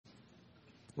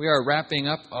We are wrapping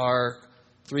up our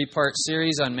three-part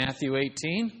series on Matthew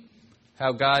 18,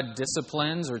 how God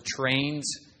disciplines or trains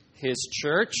His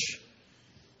church.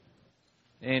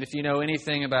 And if you know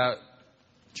anything about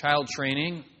child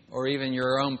training or even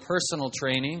your own personal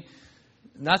training,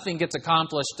 nothing gets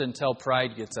accomplished until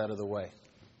pride gets out of the way.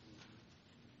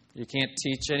 You can't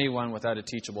teach anyone without a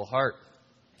teachable heart.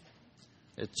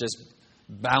 It just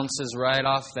bounces right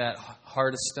off that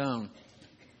heart of stone.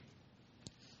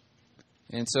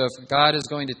 And so if God is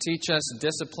going to teach us,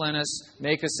 discipline us,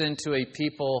 make us into a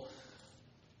people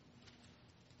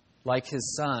like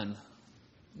His Son,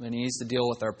 then He needs to deal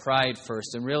with our pride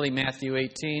first. And really, Matthew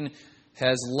 18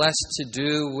 has less to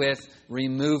do with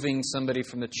removing somebody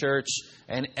from the church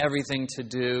and everything to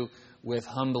do with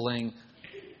humbling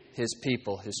His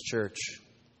people, His church.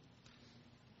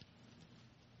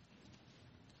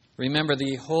 Remember,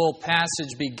 the whole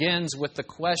passage begins with the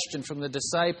question from the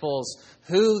disciples,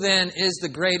 who then is the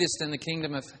greatest in the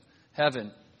kingdom of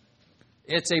heaven?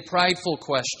 It's a prideful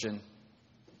question.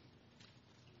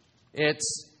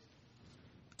 It's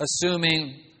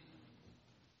assuming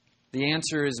the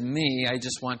answer is me, I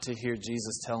just want to hear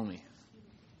Jesus tell me.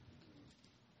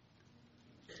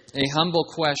 A humble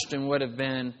question would have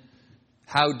been,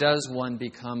 how does one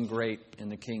become great in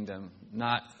the kingdom?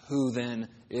 Not who then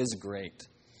is great.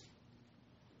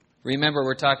 Remember,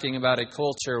 we're talking about a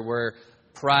culture where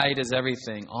pride is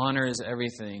everything, honor is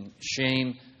everything,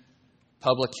 shame,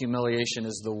 public humiliation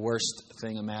is the worst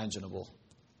thing imaginable.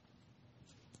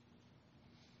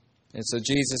 And so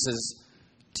Jesus is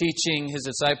teaching His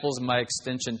disciples, and by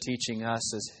extension teaching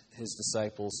us as His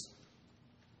disciples,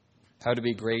 how to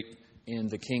be great in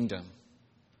the kingdom.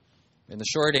 And the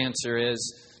short answer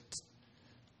is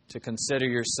to consider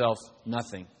yourself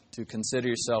nothing, to consider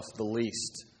yourself the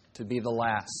least, to be the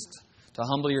last, to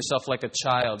humble yourself like a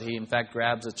child. He, in fact,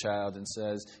 grabs a child and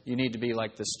says, you need to be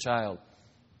like this child.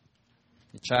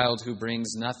 A child who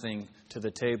brings nothing to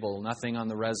the table, nothing on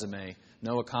the resume,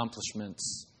 no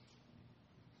accomplishments.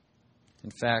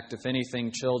 In fact, if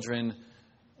anything, children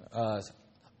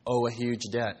owe a huge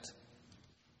debt.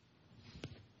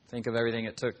 Think of everything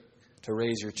it took to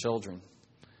raise your children.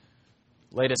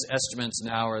 Latest estimates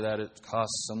now are that it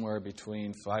costs somewhere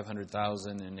between $500,000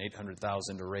 and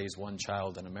 $800,000 to raise one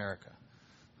child in America.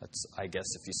 That's, I guess,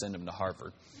 if you send them to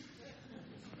Harvard.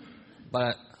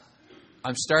 But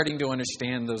I'm starting to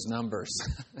understand those numbers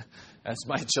as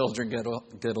my children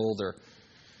get older.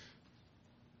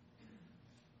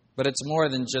 But it's more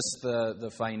than just the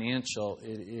financial.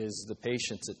 It is the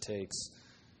patience it takes.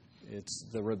 It's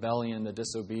the rebellion, the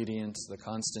disobedience, the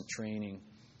constant training.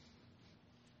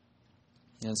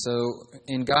 And so,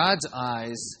 in God's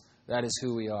eyes, that is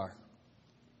who we are.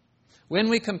 When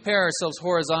we compare ourselves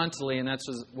horizontally, and that's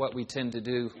what we tend to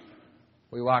do,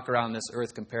 we walk around this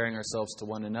earth comparing ourselves to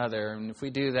one another. And if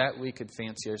we do that, we could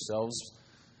fancy ourselves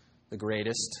the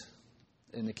greatest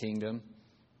in the kingdom.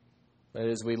 But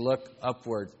as we look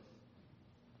upward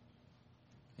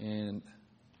and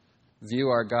view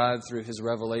our God through His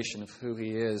revelation of who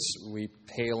He is, we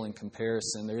pale in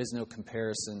comparison. There is no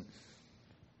comparison.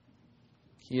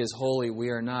 He is holy. We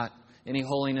are not. Any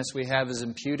holiness we have is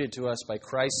imputed to us by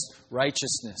Christ's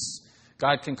righteousness.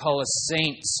 God can call us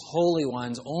saints, holy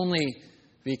ones, only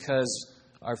because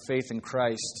our faith in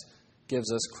Christ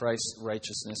gives us Christ's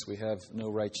righteousness. We have no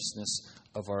righteousness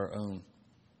of our own.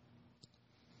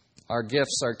 Our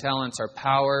gifts, our talents, our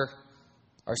power,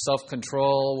 our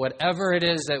self-control, whatever it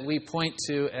is that we point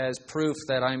to as proof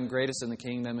that I'm greatest in the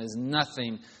kingdom is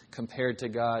nothing compared to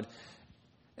God.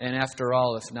 And after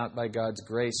all, if not by God's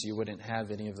grace, you wouldn't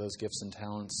have any of those gifts and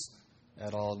talents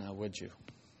at all now, would you?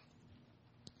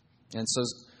 And so,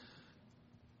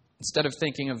 instead of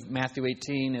thinking of Matthew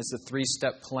 18 as a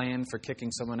 3-step plan for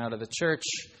kicking someone out of the church,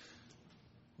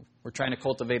 we're trying to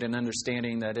cultivate an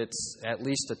understanding that it's at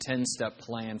least a 10-step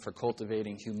plan for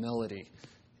cultivating humility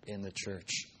in the church.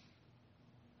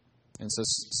 And so,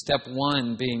 step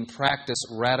 1 being practice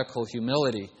radical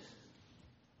humility.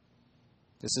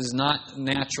 This is not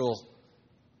natural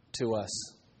to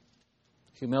us.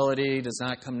 Humility does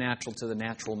not come natural to the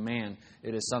natural man.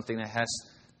 It is something that has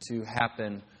to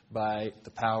happen by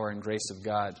the power and grace of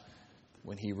God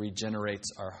when He regenerates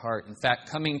our heart. In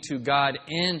fact, coming to God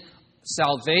in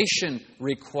salvation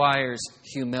requires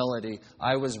humility.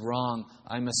 I was wrong.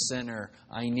 I'm a sinner.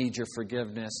 I need your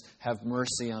forgiveness. Have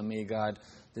mercy on me, God.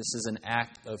 This is an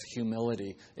act of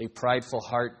humility. A prideful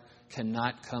heart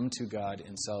cannot come to God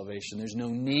in salvation. There's no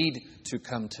need to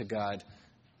come to God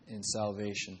in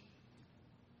salvation.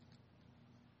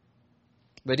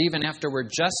 But even after we're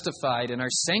justified in our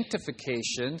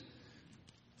sanctification,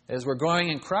 as we're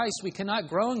growing in Christ, we cannot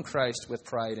grow in Christ with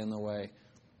pride in the way.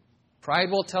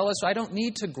 Pride will tell us, I don't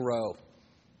need to grow.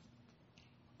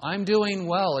 I'm doing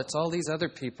well. It's all these other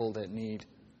people that need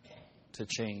to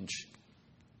change.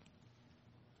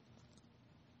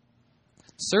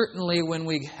 Certainly when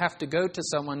we have to go to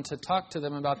someone to talk to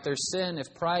them about their sin, if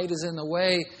pride is in the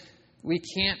way, we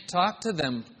can't talk to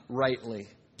them rightly.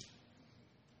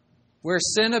 Where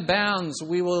sin abounds,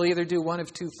 we will either do one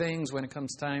of two things when it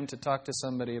comes time to talk to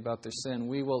somebody about their sin.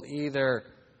 We will either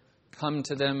come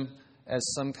to them as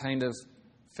some kind of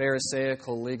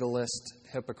Pharisaical, legalist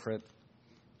hypocrite.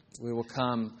 We will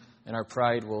come and our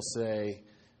pride will say,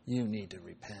 you need to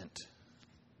repent.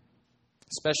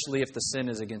 Especially if the sin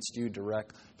is against you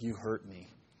direct. You hurt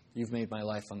me. You've made my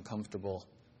life uncomfortable.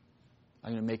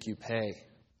 I'm going to make you pay.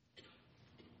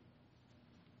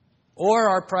 Or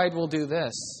our pride will do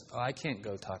this. Oh, I can't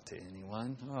go talk to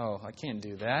anyone. Oh, I can't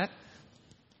do that.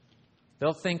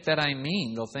 They'll think that I'm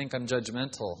mean. They'll think I'm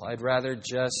judgmental. I'd rather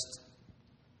just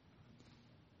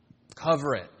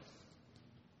cover it.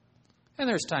 And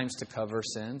there's times to cover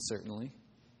sin, certainly,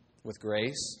 with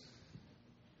grace.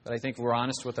 But I think if we're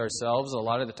honest with ourselves, a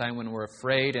lot of the time when we're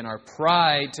afraid in our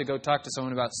pride to go talk to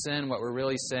someone about sin, what we're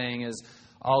really saying is,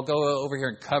 I'll go over here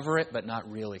and cover it, but not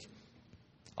really.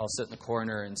 I'll sit in the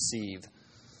corner and seethe,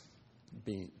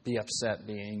 be upset,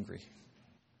 be angry.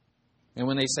 And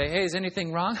when they say, hey, is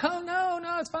anything wrong? Oh,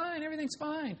 no, it's fine. Everything's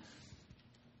fine.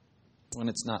 When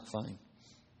it's not fine.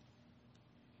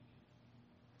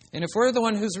 And if we're the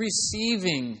one who's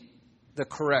receiving the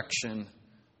correction,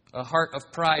 a heart of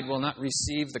pride will not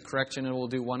receive the correction. It will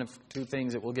do one of two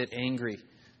things. It will get angry.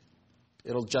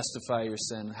 It'll justify your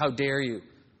sin. How dare you?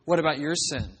 What about your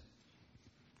sin?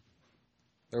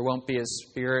 There won't be a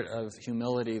spirit of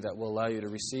humility that will allow you to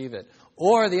receive it.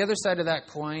 Or the other side of that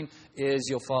coin is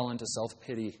you'll fall into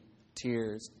self-pity,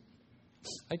 tears.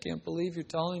 I can't believe you're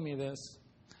telling me this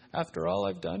after all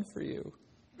I've done for you.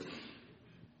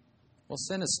 Well,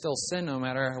 sin is still sin no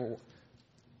matter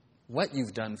what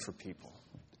you've done for people.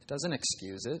 It doesn't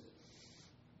excuse it.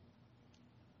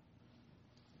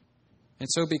 And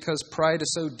so because pride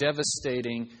is so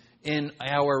devastating in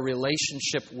our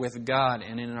relationship with God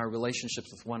and in our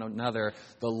relationships with one another,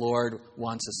 the Lord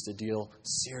wants us to deal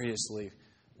seriously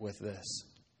with this.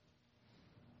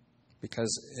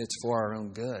 Because it's for our own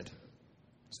good.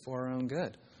 It's for our own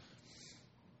good.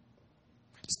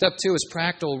 Step 2 is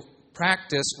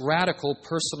practice radical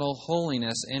personal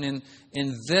holiness. And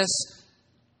in this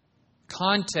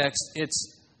context,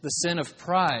 it's the sin of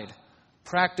pride.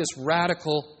 Practice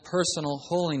radical personal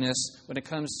holiness when it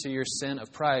comes to your sin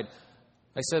of pride.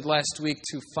 I said last week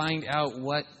to find out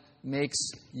what makes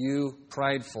you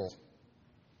prideful.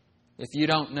 If you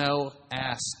don't know,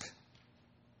 ask.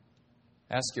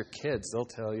 Ask your kids, they'll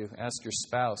tell you. Ask your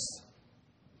spouse.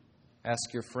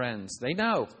 Ask your friends. They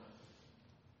know.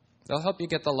 They'll help you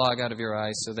get the log out of your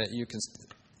eye so that you can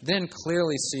then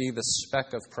clearly see the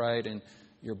speck of pride in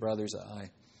your brother's eye.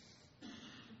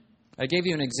 I gave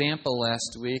you an example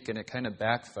last week, and it kind of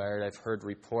backfired. I've heard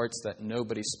reports that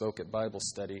nobody spoke at Bible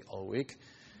study all week.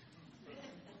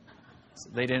 So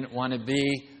they didn't want to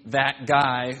be that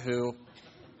guy who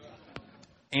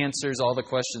answers all the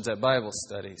questions at Bible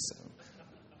study. So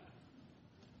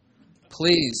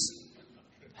please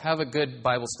have a good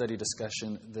Bible study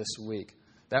discussion this week.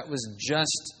 That was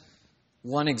just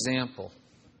one example.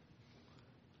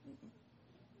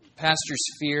 Pastors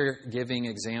fear giving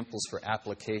examples for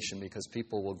application because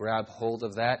people will grab hold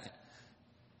of that.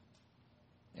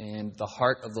 And the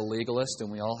heart of the legalist,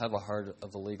 and we all have a heart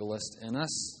of a legalist in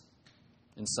us,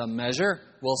 in some measure,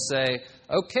 will say,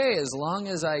 okay, as long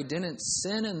as I didn't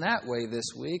sin in that way this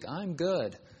week, I'm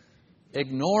good.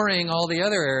 Ignoring all the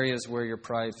other areas where you're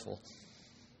prideful.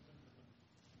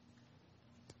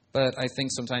 But I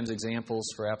think sometimes examples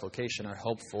for application are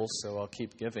helpful, so I'll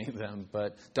keep giving them.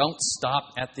 But don't stop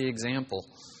at the example.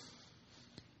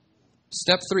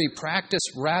 Step 3, practice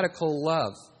radical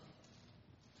love.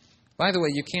 By the way,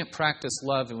 you can't practice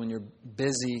love when you're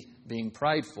busy being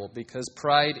prideful, because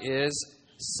pride is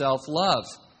self-love.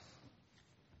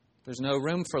 There's no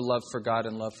room for love for God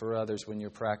and love for others when you're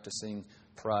practicing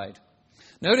pride.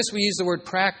 Notice we use the word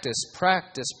practice,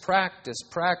 practice, practice,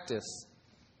 practice.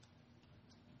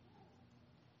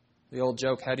 The old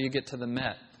joke, how do you get to the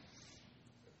Met?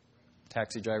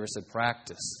 Taxi driver said,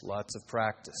 practice. Lots of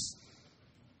practice.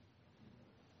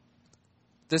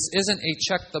 This isn't a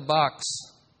check the box.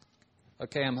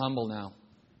 Okay, I'm humble now.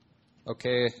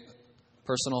 Okay,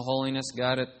 personal holiness,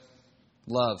 got it.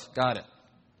 Love, got it.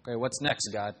 Okay, what's next,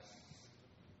 God?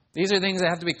 These are things that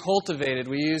have to be cultivated.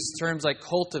 We use terms like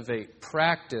cultivate,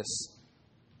 practice.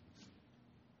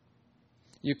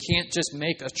 You can't just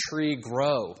make a tree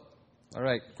grow. All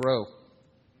right, grow.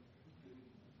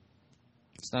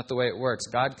 It's not the way it works.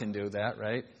 God can do that,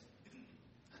 right?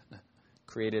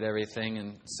 Created everything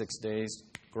in 6 days.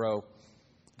 Grow.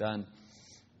 Done.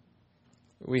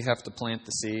 We have to plant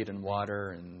the seed and water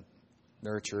and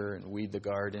nurture and weed the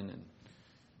garden, and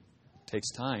it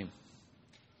takes time.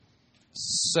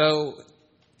 So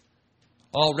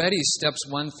already steps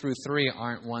 1 through 3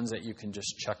 aren't ones that you can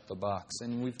just check the box.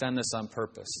 And we've done this on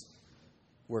purpose.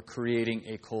 We're creating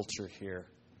a culture here.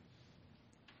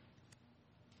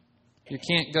 You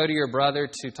can't go to your brother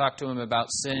to talk to him about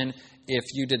sin if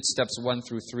you did steps 1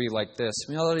 through 3 like this.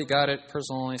 Humility, got it.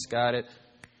 Personal holiness, got it.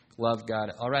 Love, got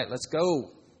it. All right, let's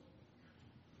go.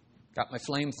 Got my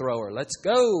flamethrower. Let's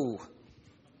go.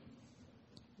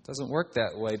 It doesn't work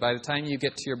that way. By the time you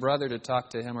get to your brother to talk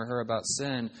to him or her about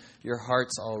sin, your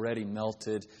heart's already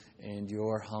melted and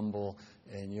you're humble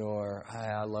and you're,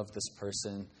 I love this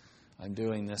person. I'm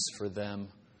doing this for them.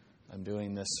 I'm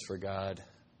doing this for God.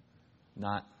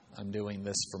 Not I'm doing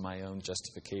this for my own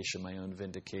justification, my own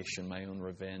vindication, my own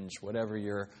revenge, whatever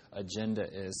your agenda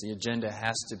is. The agenda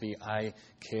has to be, I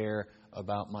care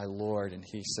about my Lord, and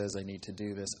He says I need to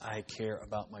do this. I care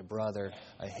about my brother.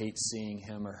 I hate seeing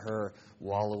him or her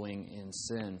wallowing in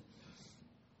sin.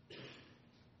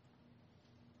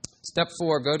 Step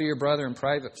 4, go to your brother in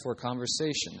private for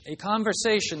conversation. A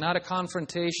conversation, not a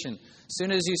confrontation. As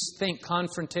soon as you think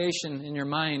confrontation in your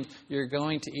mind, you're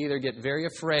going to either get very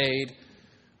afraid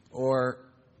or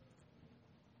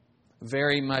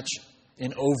very much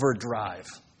in overdrive.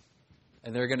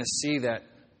 And they're going to see that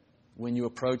when you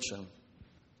approach them.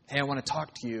 Hey, I want to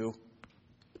talk to you.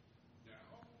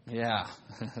 Yeah.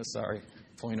 Sorry.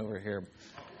 Point over here.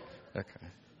 Okay.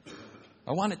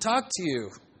 I want to talk to you.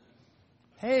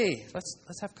 Hey,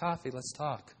 let's have coffee. Let's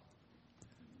talk.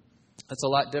 That's a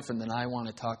lot different than I want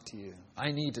to talk to you.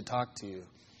 I need to talk to you.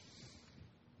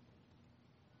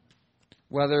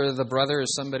 Whether the brother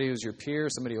is somebody who's your peer,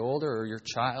 somebody older, or your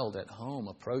child at home,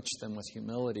 approach them with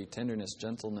humility, tenderness,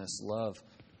 gentleness, love,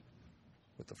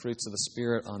 with the fruits of the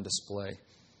Spirit on display.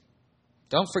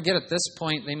 Don't forget at this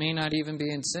point, they may not even be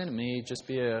in sin. It may just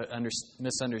be a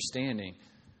misunderstanding.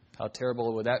 How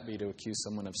terrible would that be to accuse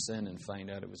someone of sin and find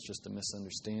out it was just a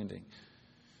misunderstanding?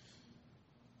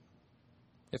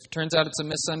 If it turns out it's a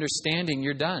misunderstanding,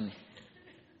 you're done.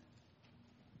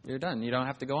 You're done. You don't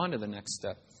have to go on to the next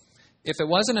step. If it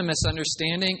wasn't a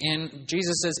misunderstanding, and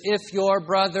Jesus says, if your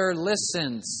brother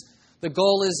listens, the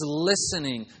goal is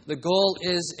listening. The goal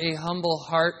is a humble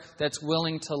heart that's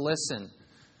willing to listen.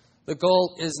 The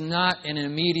goal is not an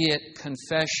immediate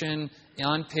confession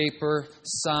on paper,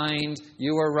 signed,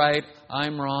 you are right,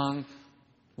 I'm wrong.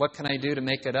 What can I do to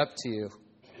make it up to you?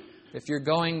 If you're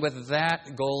going with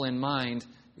that goal in mind,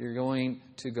 you're going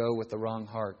to go with the wrong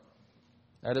heart.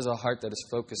 That is a heart that is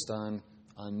focused on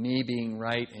me being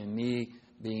right and me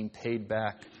being paid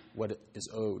back what is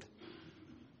owed.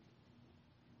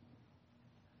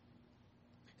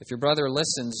 If your brother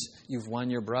listens, you've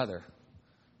won your brother.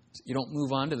 You don't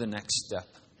move on to the next step.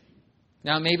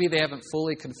 Now, maybe they haven't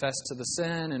fully confessed to the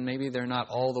sin, and maybe they're not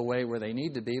all the way where they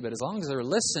need to be, but as long as they're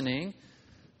listening,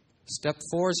 step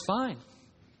 4 is fine.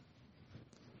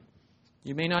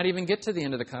 You may not even get to the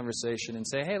end of the conversation and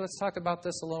say, hey, let's talk about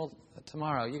this a little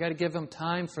tomorrow. You got to give them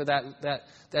time for that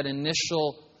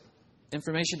initial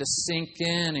information to sink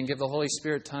in and give the Holy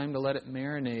Spirit time to let it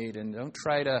marinate. And don't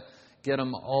try to get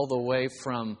them all the way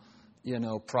from,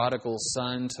 prodigal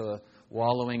son to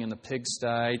wallowing in the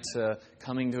pigsty to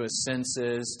coming to his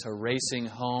senses to racing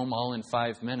home all in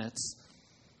 5 minutes.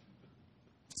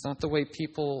 It's not the way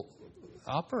people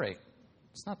operate.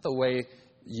 It's not the way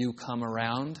you come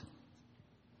around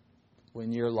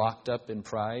when you're locked up in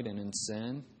pride and in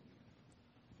sin.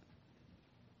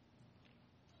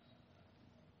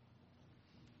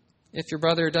 If your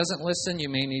brother doesn't listen, you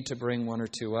may need to bring 1 or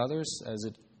 2 others, as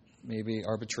it may be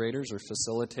arbitrators or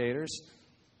facilitators.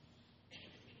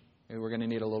 Maybe we're going to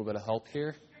need a little bit of help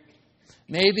here.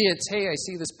 Maybe it's, hey, I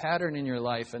see this pattern in your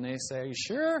life, and they say, are you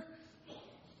sure?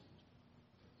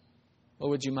 Well,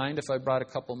 would you mind if I brought a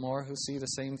couple more who see the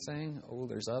same thing? Oh,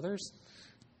 there's others?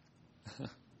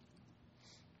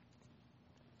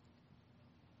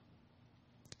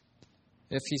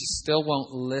 If he still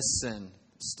won't listen,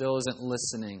 still isn't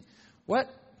listening,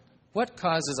 what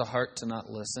causes a heart to not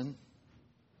listen?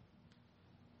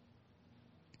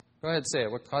 Go ahead, say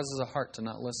it. What causes a heart to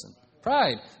not listen?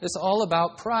 Pride. It's all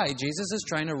about pride. Jesus is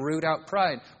trying to root out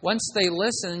pride. Once they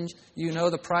listen,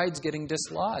 the pride's getting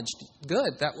dislodged.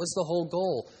 Good. That was the whole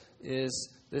goal.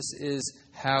 This is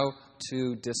how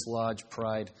to dislodge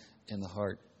pride in the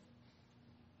heart.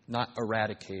 Not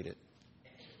eradicate it.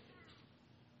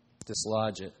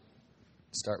 Dislodge it.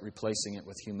 Start replacing it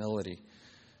with humility.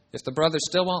 If the brother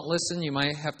still won't listen, you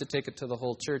might have to take it to the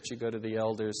whole church. You go to the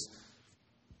elders.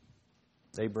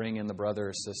 They bring in the brother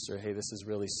or sister. Hey, this is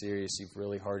really serious. You've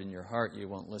really hardened your heart. You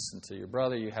won't listen to your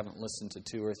brother. You haven't listened to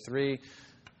 2 or 3.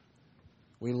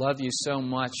 We love you so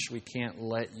much, we can't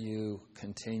let you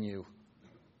continue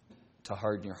to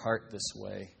harden your heart this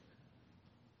way.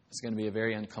 It's going to be a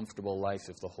very uncomfortable life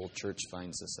if the whole church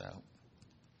finds this out.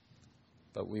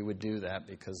 But we would do that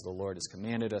because the Lord has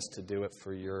commanded us to do it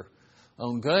for your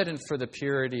own good and for the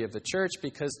purity of the church,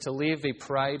 because to leave a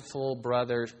prideful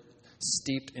brother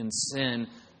steeped in sin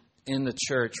in the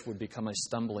church would become a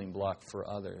stumbling block for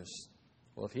others.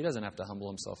 Well, if he doesn't have to humble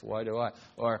himself, why do I?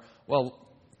 Or, well,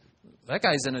 that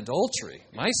guy's in adultery.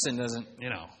 My sin doesn't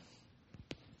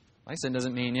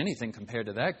mean anything compared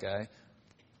to that guy.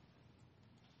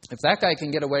 If that guy can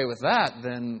get away with that,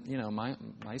 then,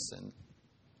 my sin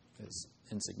is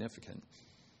insignificant.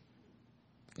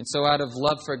 And so out of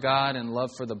love for God and love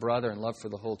for the brother and love for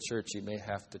the whole church, you may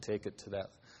have to take it to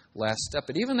that last step.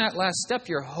 But even that last step,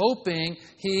 you're hoping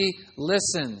he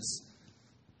listens.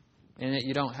 And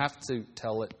you don't have to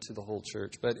tell it to the whole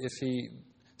church. But if he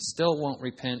still won't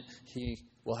repent, he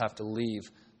will have to leave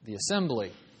the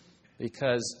assembly,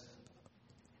 because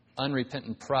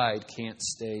unrepentant pride can't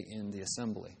stay in the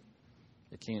assembly.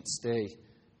 It can't stay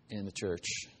in the church.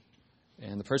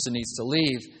 And the person needs to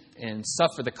leave and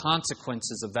suffer the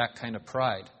consequences of that kind of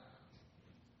pride.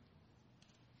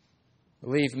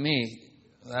 Believe me,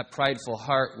 that prideful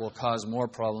heart will cause more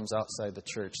problems outside the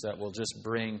church. That will just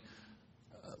bring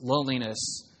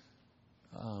loneliness.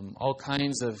 All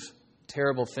kinds of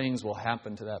terrible things will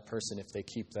happen to that person if they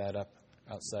keep that up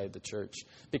outside the church.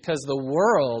 Because the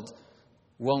world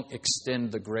won't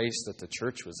extend the grace that the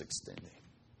church was extending.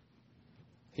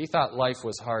 He thought life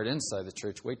was hard inside the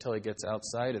church. Wait till he gets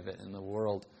outside of it and the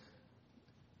world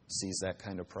sees that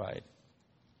kind of pride.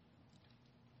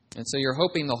 And so you're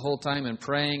hoping the whole time and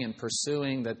praying and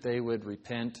pursuing that they would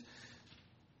repent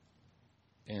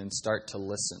and start to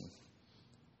listen.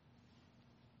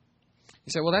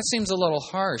 You say, well, that seems a little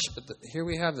harsh, but here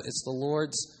we have, it's the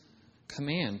Lord's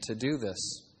command to do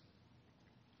this.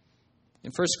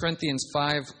 In 1 Corinthians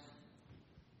 5,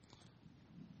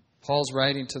 Paul's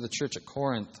writing to the church at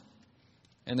Corinth,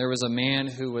 and there was a man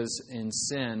who was in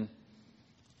sin.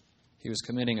 He was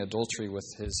committing adultery with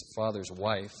his father's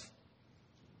wife.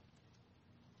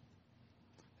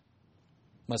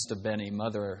 Must have been a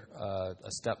mother,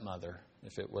 a stepmother.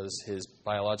 If it was his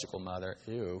biological mother,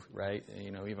 ew, right?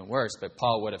 Even worse. But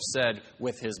Paul would have said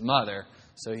with his mother.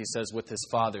 So he says with his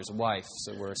father's wife.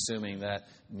 So we're assuming that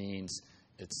means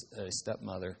it's a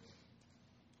stepmother.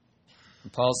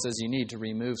 And Paul says you need to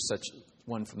remove such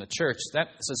one from the church.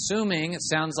 That's assuming, it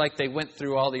sounds like they went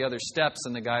through all the other steps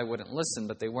and the guy wouldn't listen,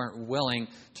 but they weren't willing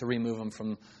to remove him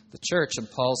from the church. And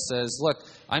Paul says, look,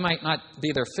 I might not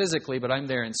be there physically, but I'm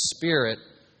there in spirit.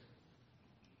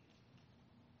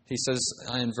 He says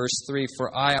in verse 3,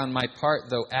 for I on my part,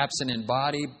 though absent in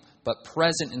body, but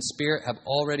present in spirit, have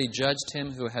already judged him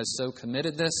who has so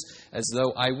committed this, as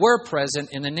though I were present,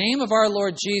 in the name of our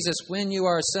Lord Jesus, when you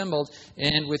are assembled,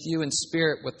 and with you in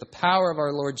spirit, with the power of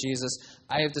our Lord Jesus,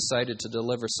 I have decided to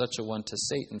deliver such a one to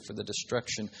Satan for the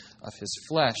destruction of his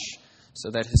flesh, so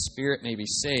that his spirit may be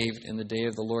saved in the day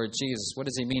of the Lord Jesus. What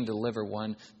does he mean, deliver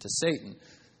one to Satan?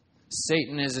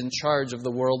 Satan is in charge of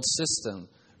the world system.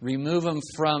 Remove him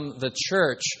from the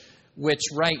church, which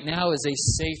right now is a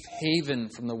safe haven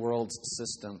from the world's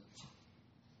system.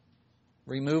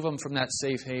 Remove him from that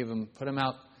safe haven, put him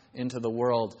out into the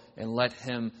world, and let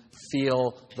him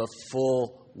feel the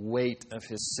full weight of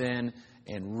his sin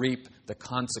and reap the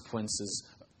consequences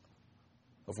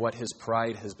of what his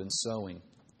pride has been sowing.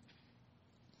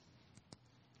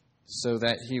 So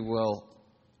that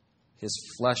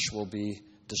his flesh will be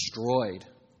destroyed.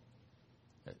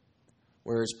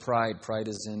 Where is pride? Pride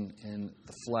is in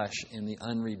the flesh, in the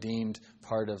unredeemed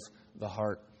part of the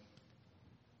heart.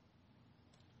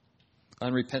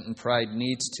 Unrepentant pride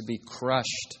needs to be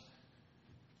crushed.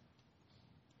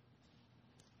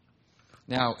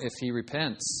 Now, if he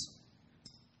repents,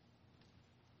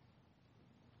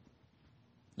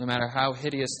 no matter how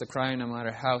hideous the crime, no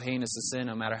matter how heinous the sin,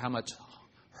 no matter how much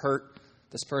hurt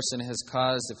this person has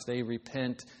caused, if they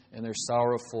repent and they're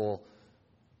sorrowful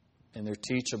and they're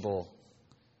teachable,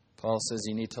 Paul says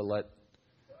you need to let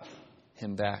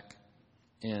him back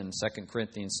in. 2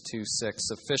 Corinthians 2:6.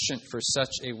 Sufficient for such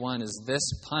a one is this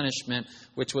punishment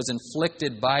which was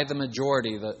inflicted by the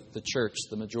majority, the church,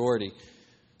 the majority.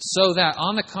 So that,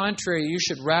 on the contrary, you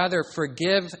should rather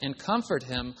forgive and comfort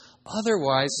him.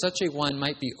 Otherwise, such a one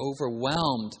might be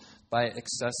overwhelmed by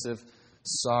excessive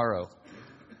sorrow.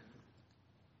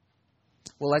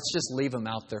 well, let's just leave him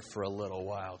out there for a little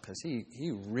while because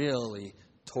he really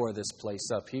tore this place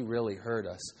up. He really hurt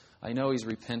us. I know he's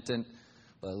repentant,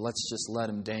 but let's just let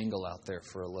him dangle out there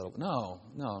for a little.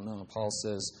 No. Paul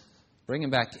says, bring him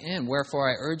back in. Wherefore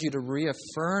I urge you to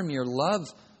reaffirm your love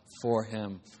for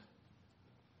him.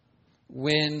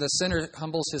 When the sinner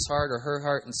humbles his heart or her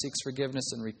heart and seeks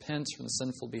forgiveness and repents from the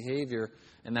sinful behavior,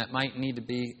 and that might need to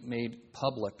be made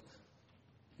public.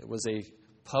 It was a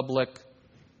public,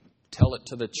 tell it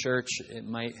to the church. It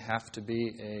might have to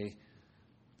be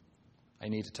I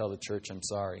need to tell the church I'm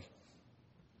sorry.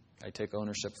 I take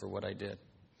ownership for what I did.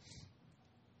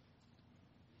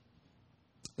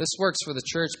 This works for the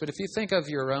church, but if you think of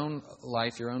your own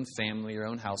life, your own family, your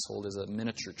own household as a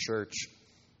miniature church,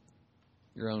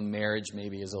 your own marriage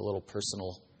maybe is a little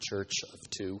personal church of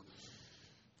two.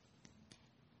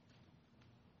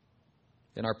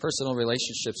 In our personal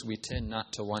relationships, we tend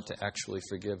not to want to actually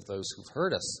forgive those who've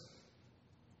hurt us.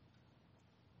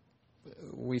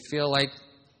 We feel like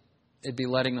it'd be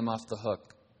letting them off the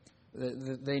hook.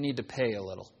 They need to pay a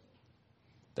little.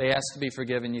 They ask to be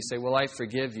forgiven. You say, well, I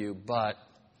forgive you, but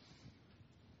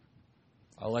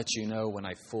I'll let you know when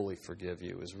I fully forgive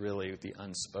you, is really the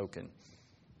unspoken.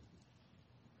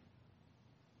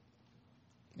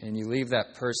 And you leave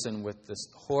that person with this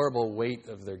horrible weight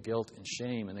of their guilt and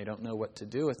shame, and they don't know what to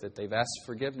do with it. They've asked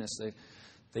forgiveness.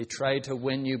 They tried to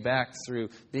win you back through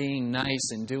being nice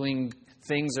and doing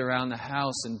things around the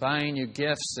house and buying you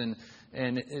gifts, and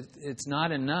it's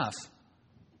not enough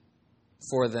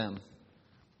for them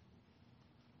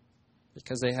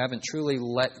because they haven't truly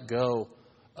let go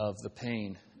of the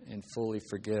pain and fully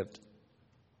forgive.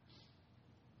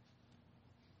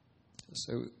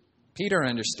 So Peter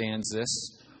understands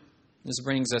this. This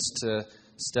brings us to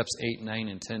steps 8, 9,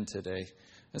 and 10 today.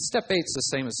 And step 8 is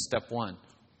the same as step 1.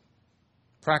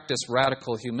 Practice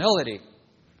radical humility.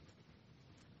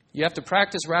 You have to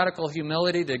practice radical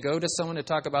humility to go to someone to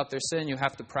talk about their sin. You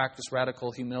have to practice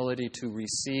radical humility to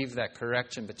receive that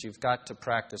correction. But you've got to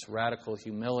practice radical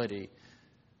humility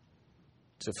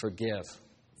to forgive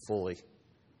fully.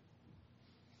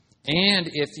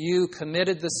 And if you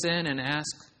committed the sin and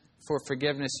ask for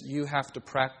forgiveness, you have to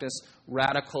practice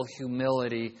radical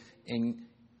humility in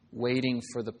waiting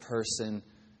for the person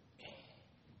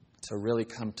to really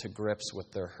come to grips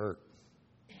with their hurt.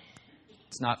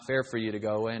 It's not fair for you to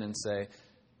go in and say,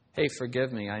 hey,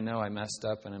 forgive me. I know I messed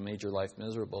up and I made your life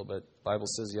miserable, but the Bible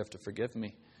says you have to forgive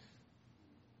me.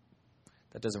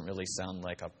 That doesn't really sound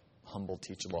like a humble,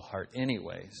 teachable heart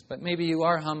anyways. But maybe you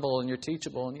are humble and you're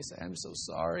teachable and you say, I'm so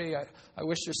sorry. I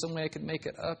wish there's some way I could make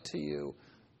it up to you.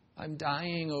 I'm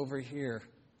dying over here.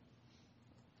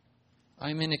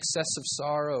 I'm in excessive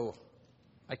sorrow.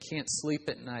 I can't sleep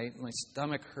at night. My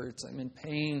stomach hurts. I'm in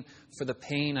pain for the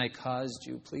pain I caused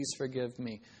you. Please forgive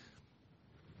me.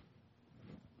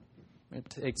 It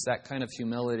takes that kind of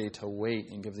humility to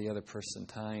wait and give the other person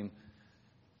time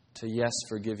to, yes,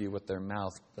 forgive you with their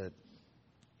mouth, but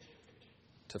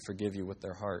to forgive you with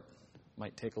their heart. It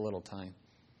might take a little time.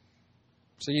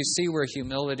 So you see where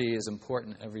humility is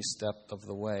important every step of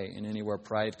the way. And anywhere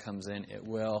pride comes in, it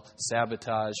will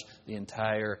sabotage the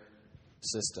entire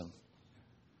system.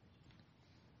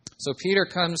 So Peter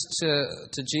comes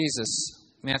to Jesus,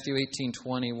 Matthew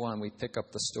 18:21. We pick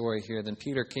up the story here. Then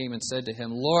Peter came and said to him,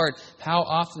 Lord, how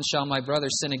often shall my brother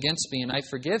sin against me and I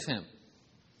forgive him?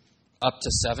 Up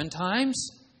to 7 times?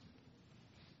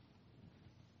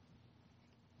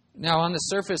 Now on the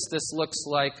surface, this looks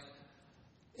like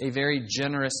a very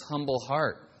generous, humble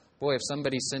heart. Boy, if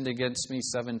somebody sinned against me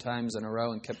 7 times in a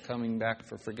row and kept coming back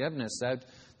for forgiveness,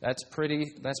 that's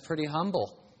pretty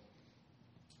humble.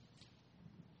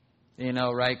 You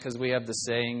know, right? Because we have the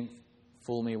saying,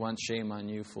 fool me once, shame on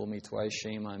you. Fool me twice,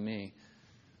 shame on me.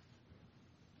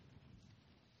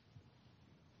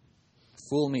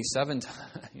 Fool me 7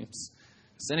 times.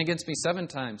 Sin against me 7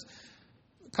 times.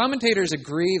 Commentators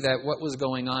agree that what was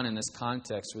going on in this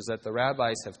context was that the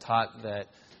rabbis have taught that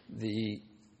the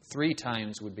 3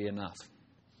 times would be enough.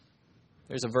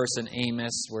 There's a verse in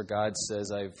Amos where God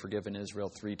says, I've forgiven Israel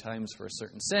 3 times for a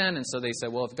certain sin. And so they say,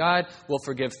 well, if God will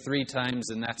forgive 3 times,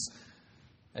 then that's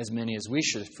as many as we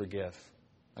should forgive.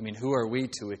 I mean, who are we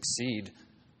to exceed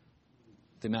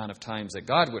the amount of times that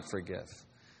God would forgive?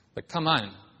 But come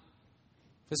on.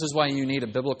 This is why you need a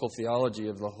biblical theology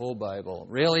of the whole Bible.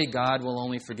 Really, God will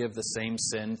only forgive the same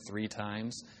sin 3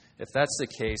 times? If that's the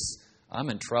case, I'm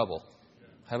in trouble.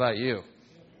 How about you?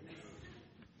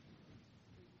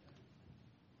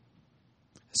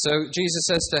 So Jesus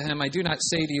says to him, I do not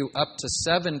say to you up to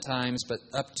 7 times, but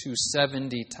up to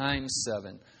 70 times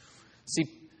 7. See,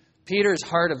 Peter's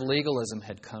heart of legalism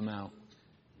had come out.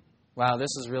 Wow, this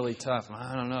is really tough.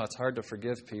 I don't know. It's hard to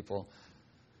forgive people.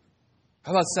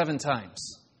 How about 7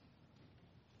 times?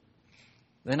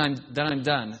 Then I'm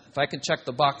done. If I can check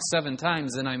the box 7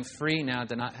 times, then I'm free now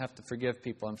to not have to forgive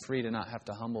people. I'm free to not have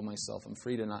to humble myself. I'm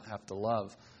free to not have to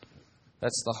love.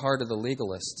 That's the heart of the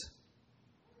legalist.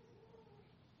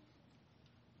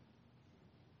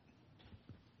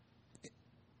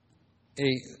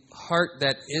 A heart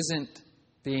that isn't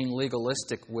being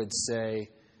legalistic would say,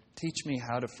 teach me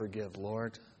how to forgive,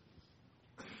 Lord.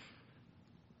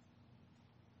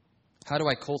 How do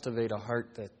I cultivate a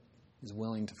heart that is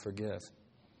willing to forgive?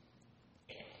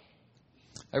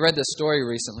 I read this story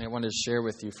recently I wanted to share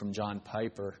with you from John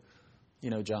Piper. You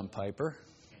know John Piper.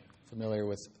 Familiar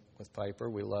with Piper.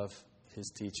 We love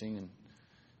his teaching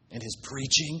and his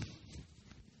preaching.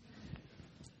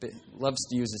 Loves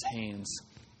to use his hands.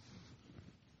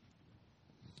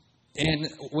 And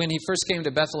when he first came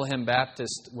to Bethlehem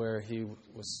Baptist, where he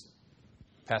was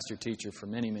pastor-teacher for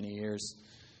many, many years,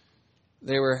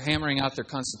 they were hammering out their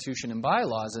constitution and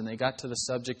bylaws, and they got to the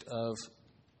subject of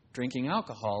drinking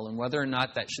alcohol and whether or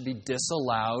not that should be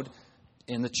disallowed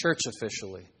in the church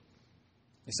officially.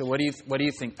 They said, what do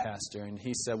you think, Pastor? And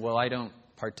he said, well, I don't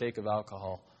partake of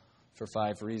alcohol for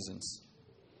 5 reasons.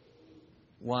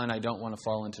 1, I don't want to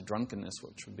fall into drunkenness,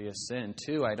 which would be a sin.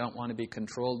 2, I don't want to be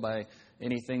controlled by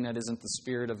anything that isn't the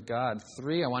Spirit of God.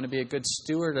 3, I want to be a good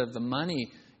steward of the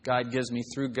money God gives me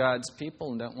through God's people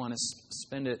and don't want to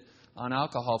spend it on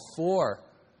alcohol. 4,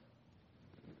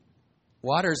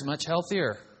 water is much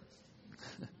healthier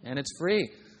and it's free.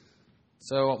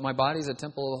 So my body's a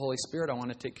temple of the Holy Spirit. I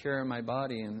want to take care of my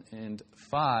body. And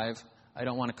 5, I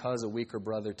don't want to cause a weaker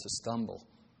brother to stumble.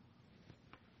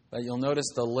 But you'll notice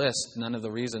the list, none of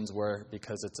the reasons were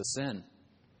because it's a sin. And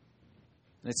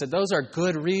they said, those are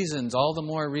good reasons, all the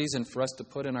more reason for us to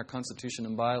put in our constitution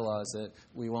and bylaws that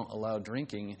we won't allow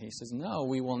drinking. And he says, no,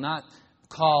 we will not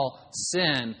call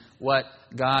sin what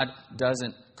God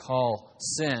doesn't call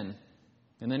sin.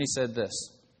 And then he said this,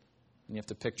 and you have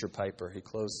to picture Piper. He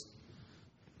closed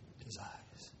his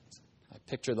eyes. I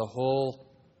picture the whole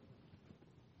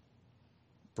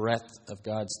breadth of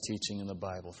God's teaching in the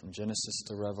Bible, from Genesis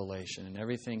to Revelation, and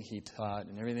everything he taught,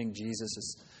 and everything Jesus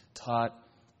has taught,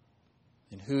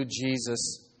 and who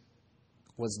Jesus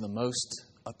was the most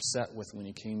upset with when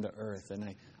he came to earth. And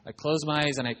I close my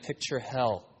eyes and I picture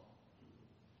hell.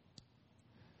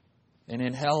 And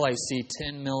in hell I see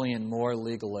 10 million more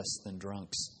legalists than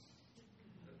drunks.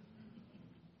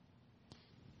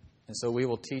 And so we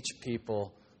will teach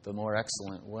people the more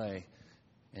excellent way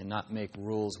and not make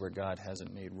rules where God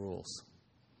hasn't made rules.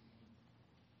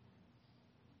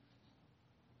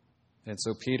 And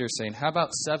so Peter's saying, how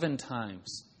about 7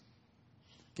 times?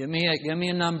 Give me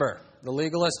a number. The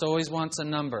legalist always wants a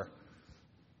number.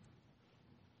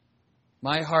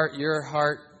 My heart, your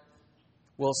heart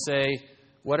will say,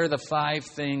 what are the 5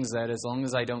 things that as long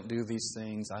as I don't do these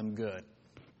things, I'm good?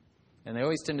 And they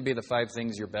always tend to be the 5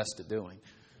 things you're best at doing.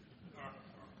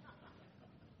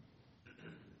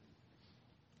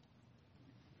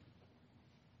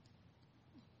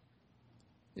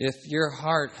 If your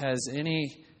heart has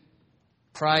any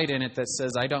pride in it that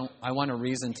says, I want a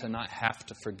reason to not have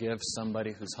to forgive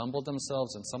somebody who's humbled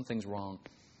themselves, and something's wrong.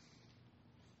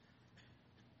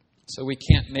 So we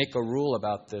can't make a rule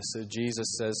about this. So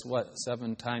Jesus says,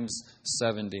 7 times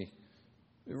 70?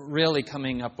 Really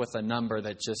coming up with a number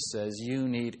that just says, you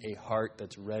need a heart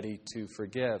that's ready to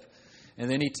forgive.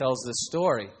 And then he tells this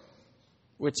story,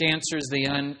 which answers the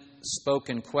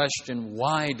unspoken question,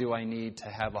 why do I need to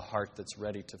have a heart that's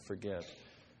ready to forgive?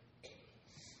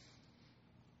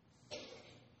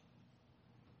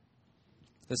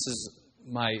 This is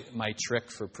my trick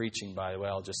for preaching, by the way.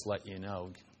 I'll just let you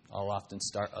know. I'll often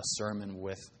start a sermon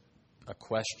with a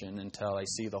question until I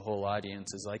see the whole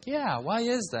audience is like, yeah, why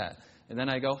is that? And then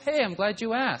I go, hey, I'm glad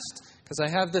you asked, because I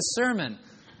have this sermon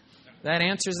that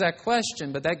answers that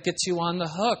question, but that gets you on the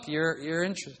hook. You're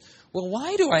interested. Well,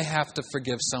 why do I have to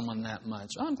forgive someone that much?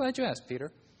 Oh, I'm glad you asked, Peter.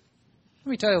 Let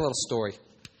me tell you a little story.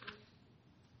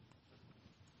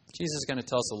 Jesus is going to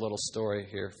tell us a little story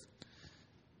here.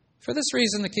 For this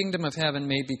reason, the kingdom of heaven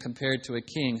may be compared to a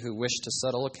king who wished to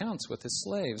settle accounts with his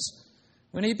slaves.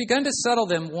 When he had begun to settle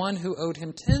them, one who owed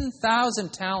him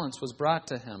 10,000 talents was brought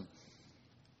to him.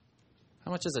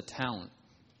 How much is a talent?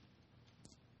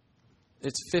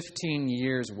 It's 15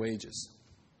 years' wages.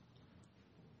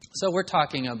 So we're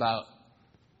talking about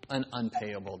an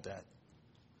unpayable debt.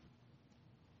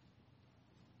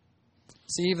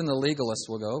 See, even the legalists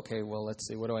will go, okay, well, let's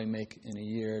see, what do I make in a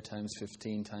year times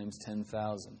 15 times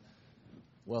 10,000?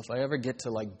 Well, if I ever get to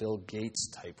like Bill Gates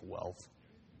type wealth,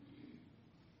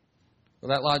 Well,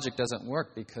 that logic doesn't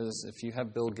work, because if you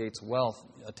have Bill Gates' wealth,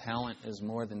 a talent is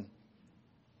more than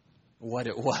what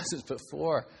it was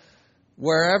before.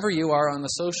 Wherever you are on the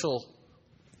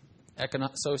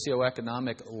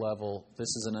socioeconomic level, this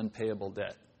is an unpayable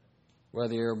debt.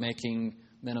 Whether you're making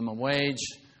minimum wage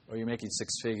or you're making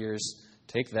six figures,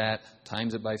 take that,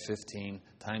 times it by 15,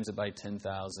 times it by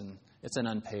 10,000. It's an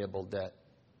unpayable debt.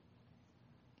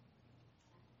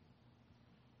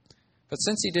 But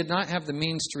since he did not have the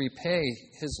means to repay,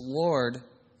 his Lord,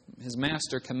 his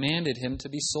master, commanded him to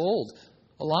be sold,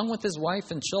 along with his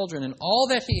wife and children and all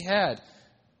that he had,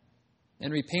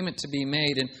 and repayment to be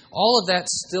made. And all of that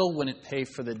still wouldn't pay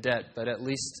for the debt, but at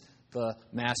least the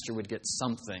master would get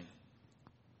something.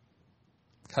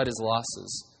 Cut his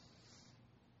losses.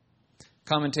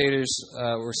 Commentators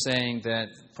were saying that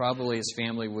probably his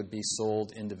family would be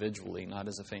sold individually, not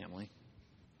as a family,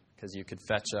 because you could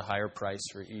fetch a higher price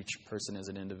for each person as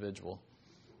an individual.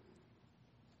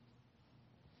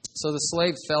 So the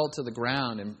slave fell to the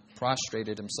ground and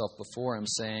prostrated himself before him,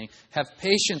 saying, "Have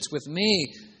patience with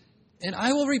me, and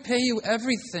I will repay you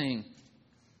everything."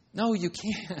 No, you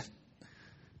can't.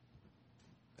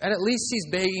 At least he's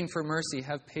begging for mercy.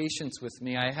 Have patience with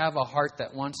me. I have a heart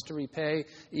that wants to repay,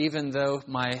 even though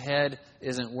my head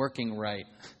isn't working right.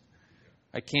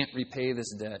 I can't repay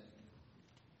this debt.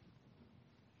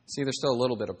 See, there's still a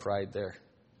little bit of pride there.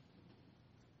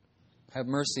 Have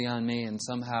mercy on me, and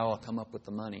somehow I'll come up with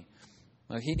the money.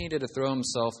 Now, he needed to throw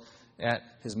himself at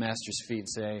his master's feet and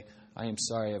say, "I am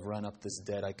sorry I've run up this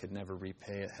debt. I could never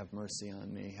repay it. Have mercy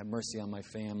on me. Have mercy on my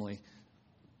family.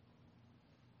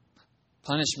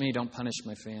 Punish me, don't punish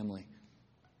my family."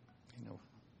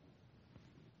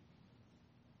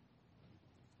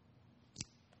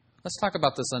 Let's talk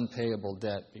about this unpayable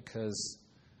debt, because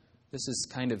this is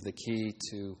kind of the key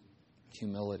to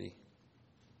humility.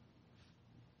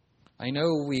 I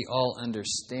know we all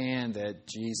understand that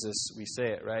Jesus, we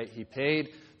say it, right? He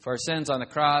paid for our sins on the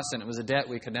cross, and it was a debt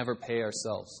we could never pay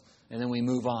ourselves. And then we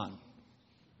move on.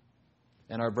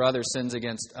 And our brother sins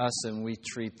against us, and we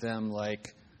treat them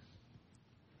like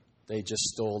they just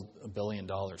stole $1 billion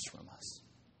from us.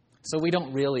 So we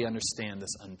don't really understand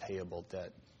this unpayable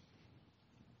debt.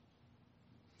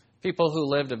 People who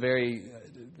lived a very,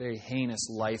 very heinous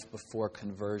life before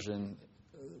conversion,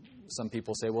 some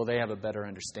people say, well, they have a better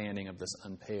understanding of this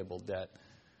unpayable debt.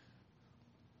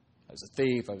 I was a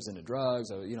thief, I was into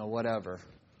drugs, whatever.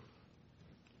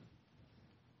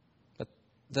 But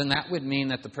then that would mean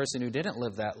that the person who didn't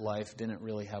live that life didn't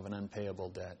really have an unpayable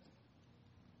debt.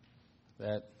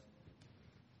 That,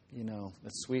 the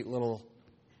sweet little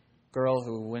girl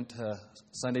who went to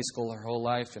Sunday school her whole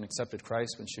life and accepted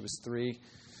Christ when she was 3,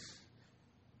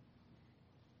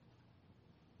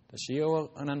 does she owe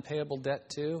an unpayable debt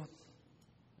too?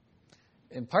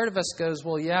 And part of us goes,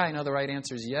 well, yeah, I know the right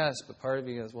answer is yes. But part of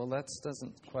you goes, well, that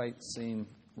doesn't quite seem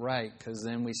right. Because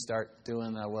then we start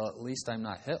doing that, well, at least I'm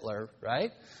not Hitler,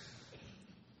 right?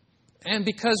 And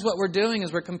because what we're doing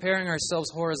is we're comparing ourselves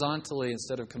horizontally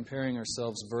instead of comparing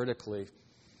ourselves vertically.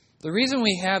 The reason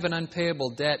we have an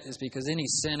unpayable debt is because any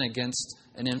sin against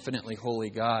an infinitely holy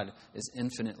God is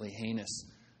infinitely heinous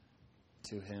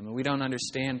to Him. And we don't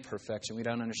understand perfection. We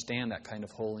don't understand that kind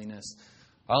of holiness.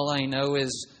 All I know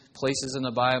is places in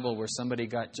the Bible where somebody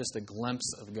got just a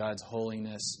glimpse of God's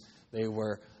holiness, they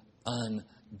were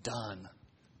undone.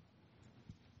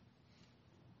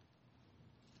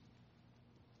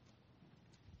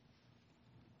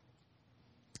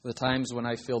 The times when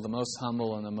I feel the most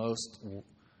humble and the most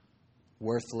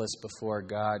worthless before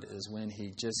God is when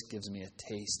He just gives me a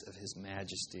taste of His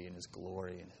majesty and His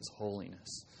glory and His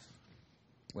holiness.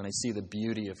 When I see the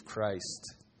beauty of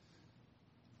Christ,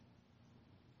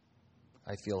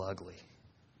 I feel ugly.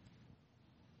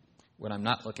 When I'm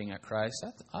not looking at Christ,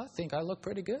 I think I look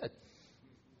pretty good.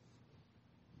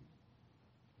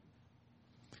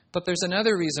 But there's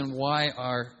another reason why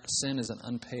our sin is an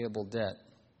unpayable debt.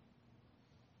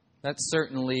 That's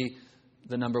certainly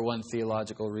the number one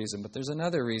theological reason. But there's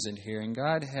another reason here. And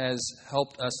God has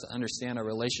helped us to understand our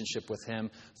relationship with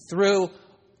Him through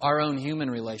our own human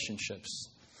relationships.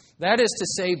 That is to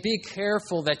say, be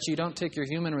careful that you don't take your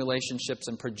human relationships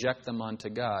and project them onto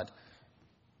God.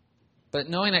 But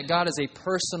knowing that God is a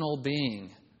personal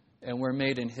being, and we're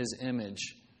made in His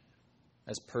image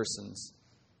as persons,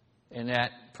 and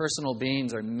that personal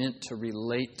beings are meant to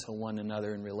relate to one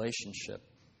another in relationship.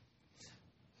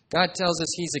 God tells us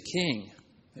He's a king,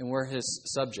 and we're His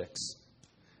subjects.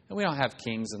 And we don't have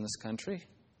kings in this country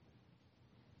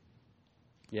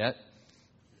yet.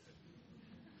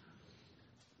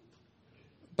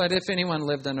 But if anyone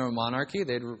lived under a monarchy,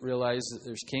 they'd realize that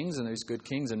there's kings and there's good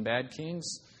kings and bad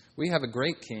kings. We have a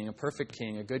great king, a perfect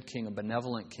king, a good king, a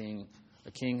benevolent king,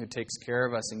 a king who takes care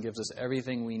of us and gives us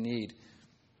everything we need,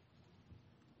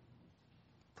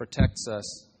 protects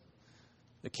us.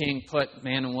 The king put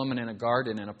man and woman in a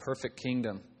garden in a perfect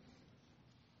kingdom,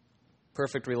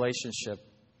 perfect relationship,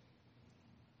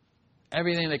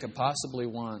 everything they could possibly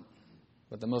want.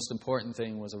 But the most important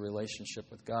thing was a relationship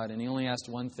with God. And he only asked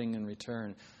one thing in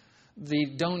return.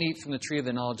 The don't eat from the tree of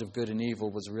the knowledge of good and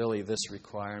evil was really this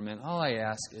requirement. All I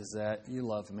ask is that you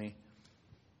love me.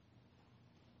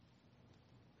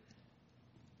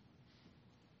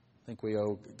 I think we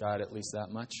owe God at least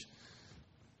that much.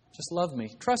 Just love me.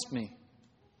 Trust me.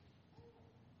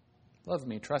 Love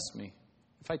me. Trust me.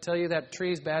 If I tell you that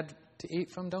tree is bad to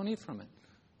eat from, don't eat from it.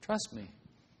 Trust me.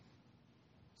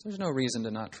 There's no reason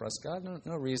to not trust God,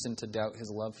 no reason to doubt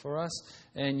His love for us.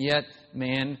 And yet,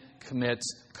 man commits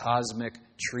cosmic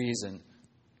treason.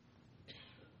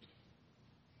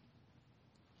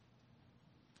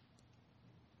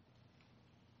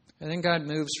 And then God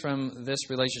moves from this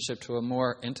relationship to a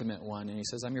more intimate one, and He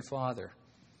says, I'm your Father.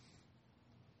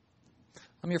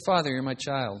 I'm your Father, you're my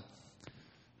child.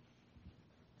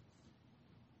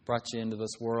 Brought you into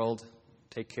this world,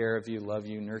 take care of you, love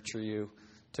you, nurture you.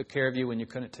 Took care of you when you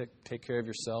couldn't take care of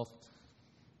yourself.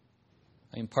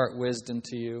 I impart wisdom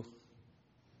to you.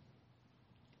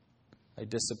 I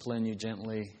discipline you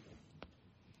gently.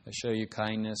 I show you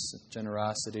kindness,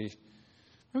 generosity.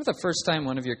 Remember the first time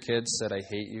one of your kids said, I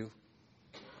hate you?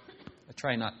 I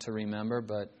try not to remember,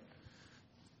 but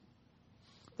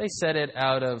they said it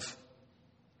out of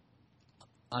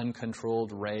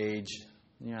uncontrolled rage.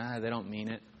 Yeah, they don't mean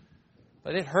it.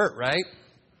 But it hurt, right?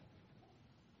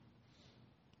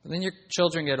 But then your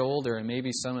children get older, and maybe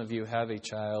some of you have a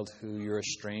child who you're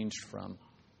estranged from.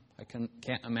 I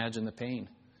can't imagine the pain.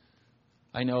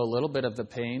 I know a little bit of the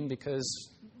pain because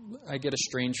I get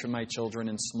estranged from my children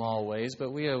in small ways,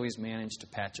 but we always manage to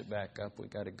patch it back up.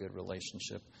 We've got a good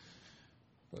relationship.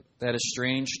 But that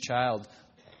estranged child,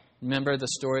 remember the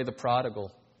story of the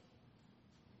prodigal.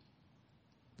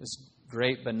 This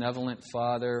great benevolent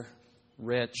father,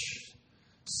 rich,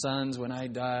 sons, when I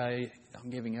die, I'm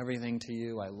giving everything to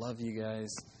you. I love you guys.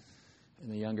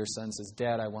 And the younger son says,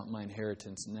 Dad, I want my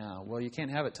inheritance now. Well, you can't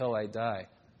have it till I die.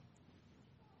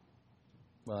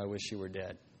 Well, I wish you were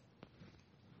dead.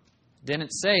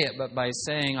 Didn't say it, but by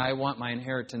saying, I want my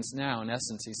inheritance now, in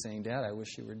essence, he's saying, Dad, I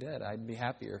wish you were dead. I'd be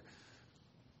happier.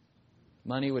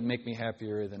 Money would make me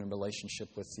happier than a relationship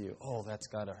with you. Oh, that's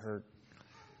got to hurt.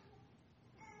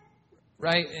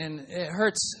 Right? And it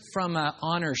hurts from an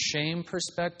honor-shame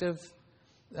perspective.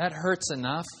 That hurts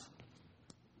enough.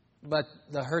 But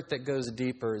the hurt that goes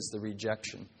deeper is the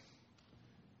rejection.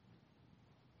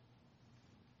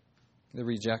 The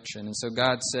rejection. And so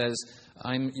God says,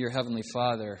 I'm your heavenly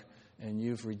Father, and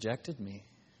you've rejected me.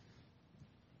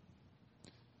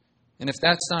 And if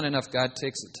that's not enough, God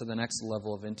takes it to the next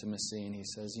level of intimacy, and He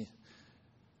says,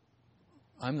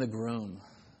 I'm the groom,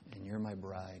 and you're my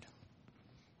bride.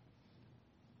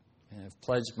 And I've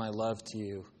pledged my love to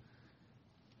you,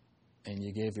 and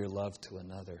you gave your love to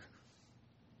another.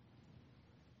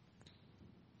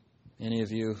 Any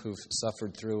of you who've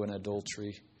suffered through an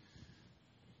adultery,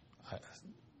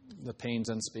 the pain's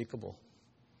unspeakable.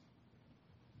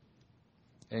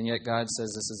 And yet God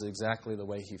says this is exactly the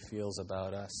way He feels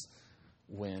about us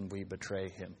when we betray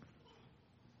Him.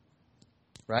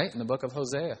 Right? In the book of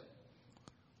Hosea.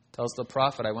 Tells the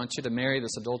prophet, I want you to marry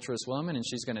this adulterous woman, and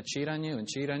she's going to cheat on you and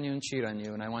cheat on you and cheat on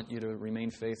you, and I want you to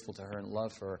remain faithful to her and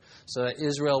love her so that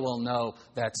Israel will know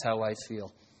that's how I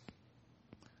feel.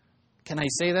 Can I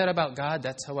say that about God?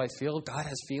 That's how I feel? God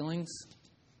has feelings?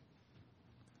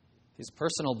 He's a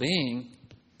personal being.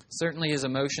 Certainly His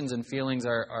emotions and feelings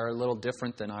are a little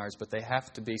different than ours, but they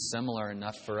have to be similar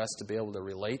enough for us to be able to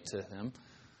relate to Him.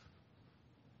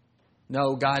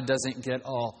 No, God doesn't get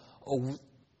all,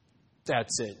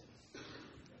 that's it.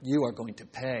 You are going to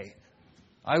pay.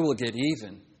 I will get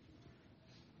even.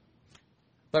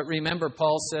 But remember,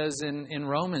 Paul says in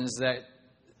Romans that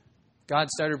God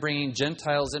started bringing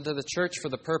Gentiles into the church for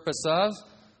the purpose of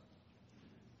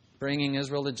bringing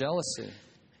Israel to jealousy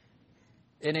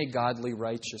in a godly,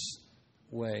 righteous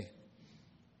way.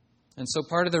 And so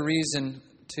part of the reason,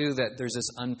 too, that there's this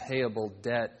unpayable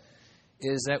debt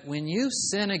is that when you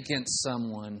sin against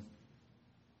someone,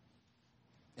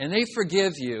 and they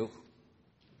forgive you,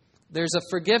 there's a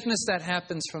forgiveness that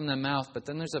happens from the mouth, but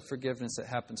then there's a forgiveness that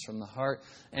happens from the heart.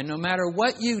 And no matter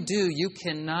what you do, you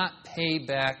cannot pay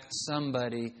back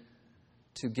somebody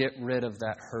to get rid of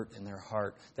that hurt in their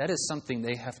heart. That is something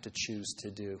they have to choose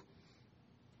to do.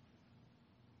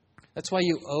 That's why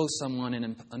you owe someone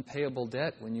an unpayable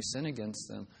debt when you sin against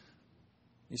them.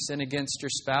 You sin against your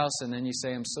spouse, and then you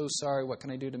say, I'm so sorry, what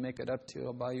can I do to make it up to you?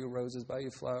 I'll buy you roses, buy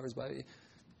you flowers, buy you...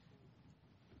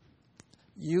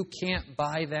 You can't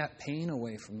buy that pain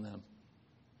away from them.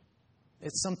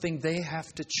 It's something they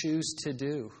have to choose to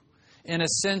do. In a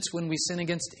sense, when we sin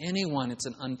against anyone, it's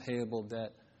an unpayable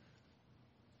debt.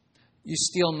 You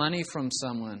steal money from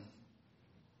someone.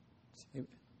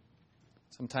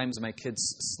 Sometimes my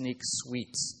kids sneak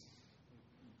sweets.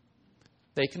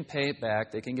 They can pay it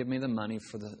back. They can give me the money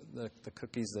for the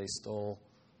cookies they stole.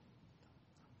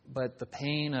 But the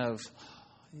pain of,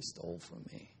 he stole from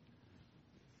me.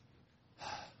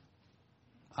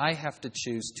 I have to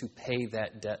choose to pay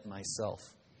that debt myself.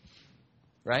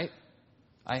 Right?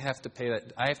 I have to pay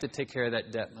that. I have to take care of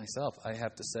that debt myself. I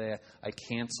have to say, I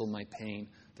cancel my pain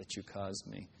that you caused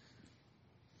me.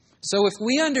 So if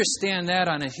we understand that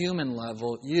on a human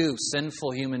level, you,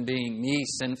 sinful human being, me,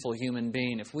 sinful human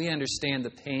being, if we understand the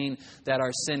pain that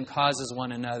our sin causes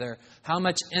one another, how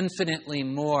much infinitely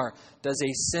more does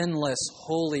a sinless,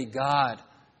 holy God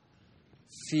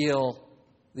feel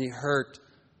the hurt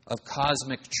of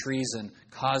cosmic treason,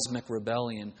 cosmic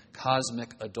rebellion,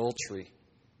 cosmic adultery?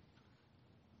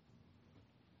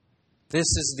 This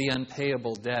is the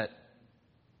unpayable debt.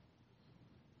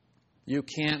 You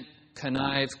can't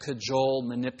connive, cajole,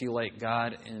 manipulate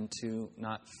God into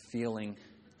not feeling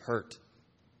hurt.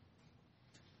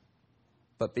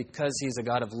 But because He's a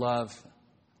God of love,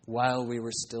 while we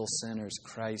were still sinners,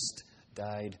 Christ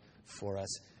died for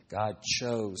us. God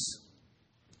chose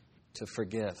to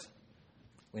forgive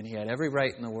when He had every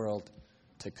right in the world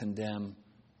to condemn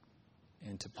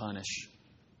and to punish.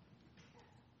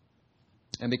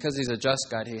 And because He's a just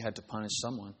God, He had to punish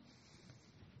someone.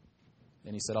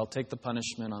 And He said, I'll take the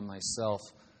punishment on myself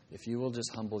if you will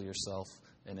just humble yourself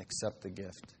and accept the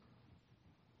gift.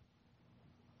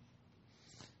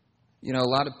 You know,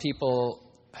 a lot of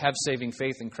people have saving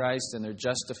faith in Christ and they're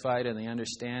justified and they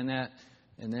understand that.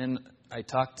 And then I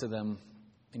talk to them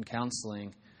in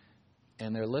counseling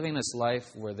and they're living this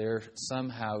life where they're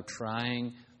somehow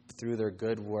trying through their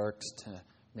good works to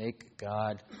make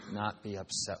God not be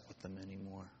upset with them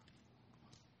anymore.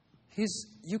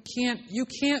 You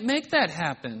can't make that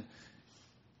happen.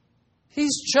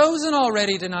 He's chosen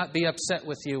already to not be upset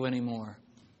with you anymore.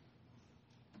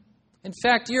 In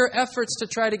fact, your efforts to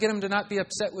try to get Him to not be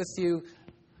upset with you,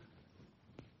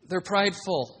 they're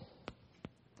prideful.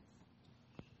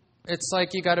 It's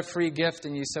like you got a free gift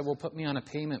and you said, well, put me on a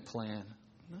payment plan.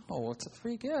 No, it's a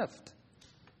free gift.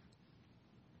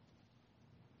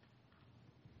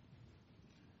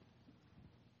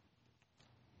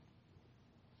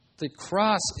 The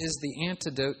cross is the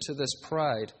antidote to this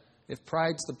pride. If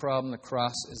pride's the problem, the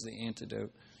cross is the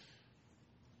antidote.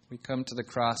 We come to the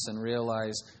cross and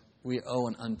realize we owe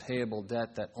an unpayable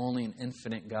debt that only an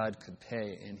infinite God could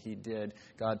pay, and He did.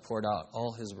 God poured out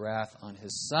all His wrath on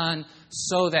His Son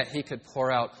so that He could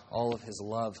pour out all of His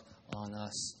love on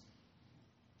us.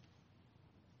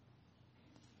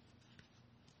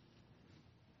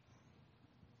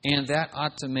 And that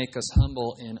ought to make us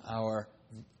humble in our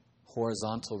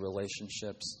horizontal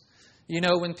relationships. You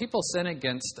know, when people sin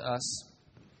against us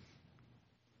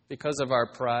because of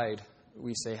our pride,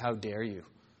 we say, how dare you?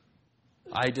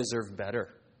 I deserve better.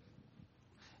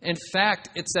 In fact,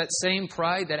 it's that same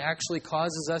pride that actually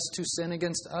causes us to sin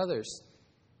against others.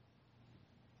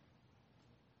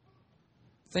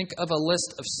 Think of a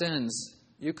list of sins.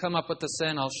 You come up with the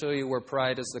sin, I'll show you where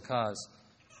pride is the cause.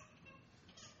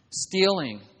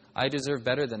 Stealing, I deserve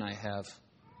better than I have,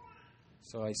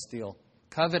 so I steal.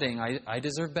 Coveting, I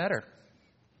deserve better.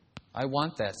 I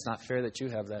want that. It's not fair that you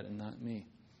have that and not me.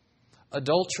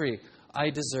 Adultery, I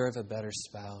deserve a better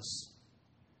spouse.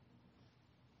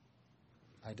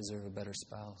 I deserve a better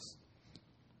spouse.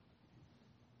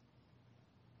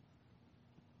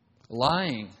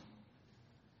 Lying,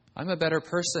 I'm a better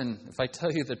person. If I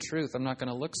tell you the truth, I'm not going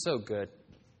to look so good.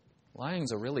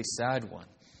 Lying's a really sad one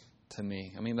to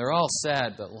me. I mean, they're all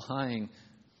sad, but lying...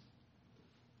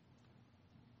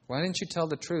 Why didn't you tell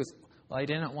the truth? Well, I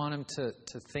didn't want him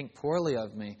to think poorly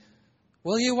of me.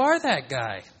 Well, you are that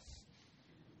guy.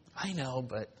 I know,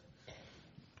 but...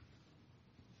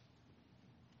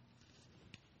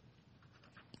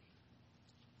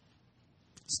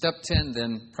 Step 10,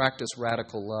 then, practice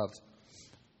radical love.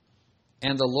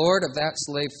 And the Lord of that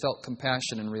slave felt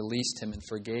compassion and released him and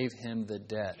forgave him the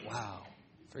debt. Wow.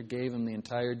 Forgave him the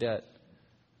entire debt.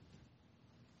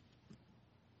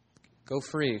 Go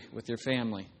free with your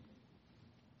family.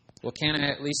 Well, can I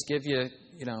at least give you,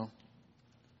 a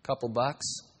couple bucks?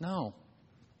 No.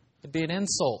 It'd be an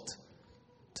insult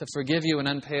to forgive you an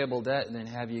unpayable debt and then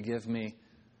have you give me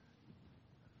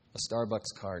a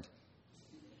Starbucks card.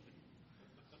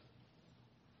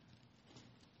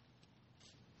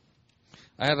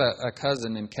 I have a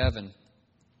cousin named Kevin.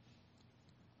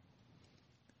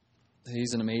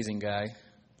 He's an amazing guy.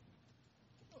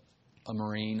 A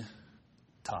Marine.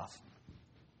 Tough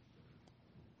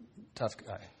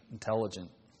guy. Intelligent.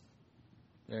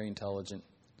 Very intelligent.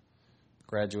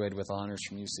 Graduated with honors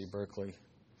from UC Berkeley.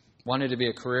 Wanted to be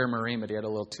a career Marine, but he had a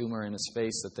little tumor in his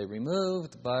face that they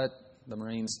removed, but the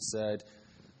Marines said,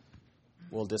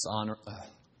 we'll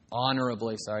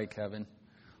honorably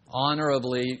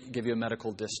give you a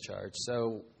medical discharge.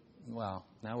 So, wow,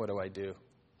 now what do?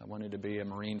 I wanted to be a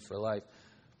Marine for life.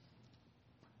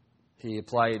 He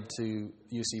applied to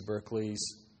UC Berkeley's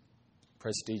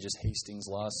prestigious Hastings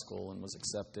Law School and was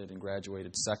accepted and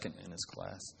graduated second in his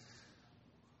class.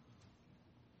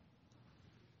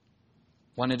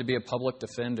 Wanted to be a public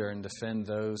defender and defend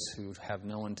those who have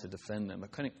no one to defend them.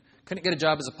 But couldn't get a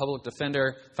job as a public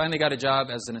defender. Finally got a job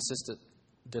as an assistant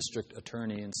district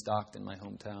attorney in Stockton, my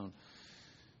hometown.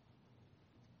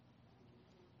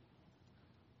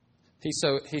 He's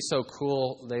so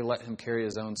cool, they let him carry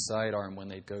his own sidearm when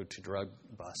they'd go to drug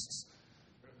busts.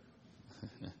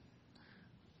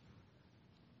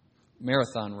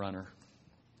 Marathon runner,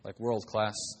 like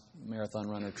world-class marathon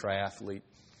runner, triathlete.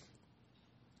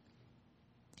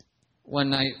 One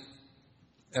night,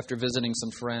 after visiting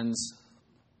some friends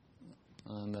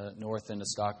on the north end of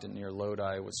Stockton near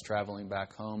Lodi, was traveling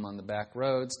back home on the back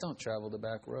roads. Don't travel the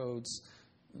back roads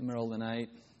in the middle of the night.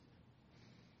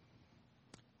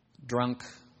 Drunk,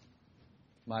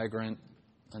 migrant,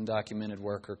 undocumented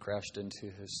worker crashed into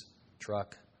his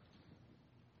truck.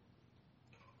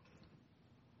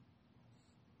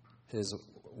 His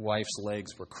wife's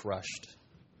legs were crushed.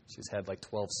 She's had like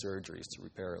 12 surgeries to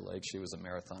repair her legs. She was a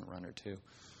marathon runner too.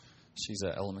 She's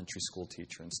an elementary school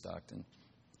teacher in Stockton.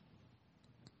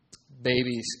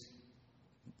 Baby's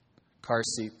car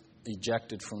seat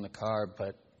ejected from the car,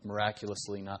 but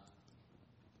miraculously not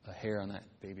a hair on that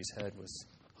baby's head was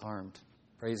harmed.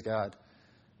 Praise God.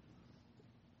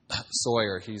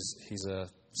 Sawyer, he's a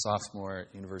sophomore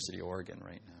at University of Oregon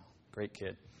right now. Great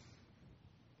kid.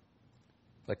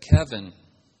 But Kevin,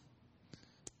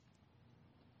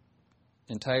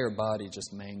 entire body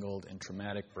just mangled and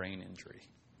traumatic brain injury.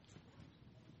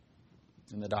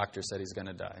 And the doctor said he's going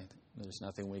to die. There's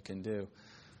nothing we can do.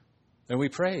 And we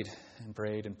prayed and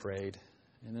prayed and prayed.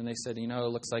 And then they said, it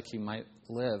looks like he might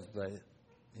live, but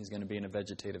he's going to be in a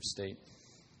vegetative state.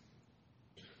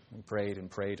 We prayed and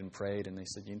prayed and prayed, and they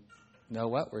said, you know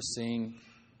what? We're seeing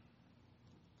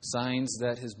signs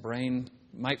that his brain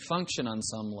might function on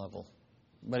some level,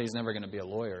 but he's never going to be a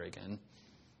lawyer again.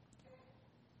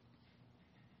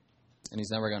 And he's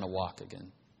never going to walk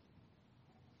again.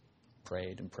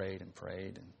 Prayed and prayed and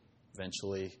prayed, and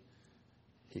eventually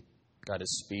he got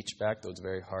his speech back, though it's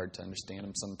very hard to understand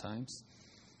him sometimes.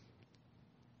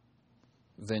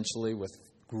 Eventually, with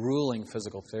grueling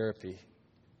physical therapy,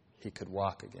 he could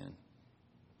walk again.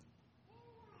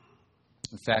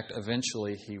 In fact,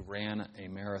 eventually he ran a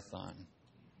marathon.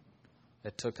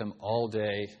 It took him all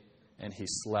day, and he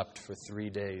slept for 3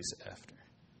 days after.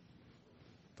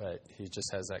 But he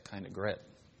just has that kind of grit.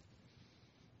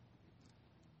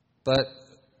 But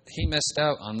he missed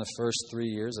out on the first 3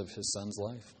 years of his son's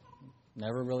life.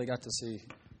 Never really got to see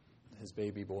his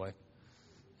baby boy.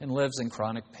 And lives in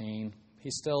chronic pain. He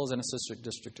still is an assistant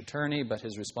district attorney, but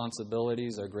his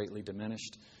responsibilities are greatly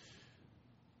diminished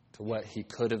to what he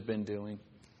could have been doing.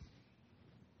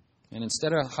 And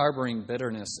instead of harboring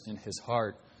bitterness in his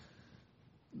heart,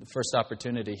 the first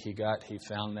opportunity he got, he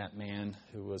found that man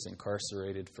who was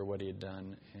incarcerated for what he had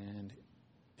done, and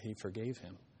he forgave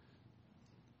him.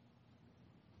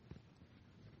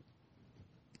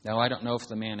 Now, I don't know if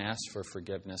the man asked for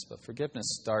forgiveness, but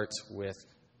forgiveness starts with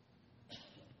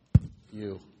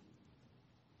you.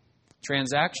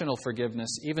 Transactional forgiveness,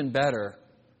 even better,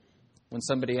 when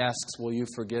somebody asks, will you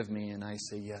forgive me? And I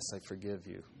say, yes, I forgive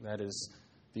you. That is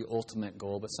the ultimate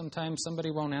goal. But sometimes somebody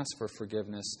won't ask for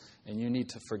forgiveness, and you need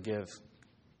to forgive.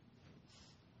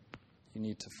 You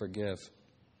need to forgive.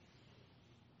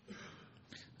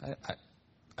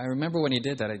 I remember when he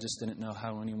did that, I just didn't know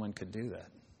how anyone could do that.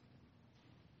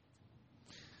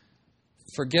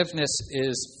 Forgiveness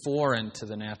is foreign to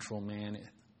the natural man.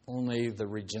 Only the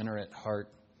regenerate heart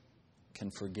can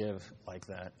forgive like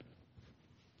that.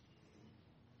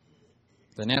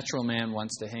 The natural man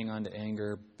wants to hang on to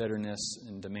anger, bitterness,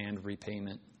 and demand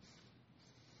repayment.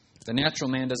 The natural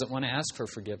man doesn't want to ask for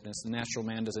forgiveness. The natural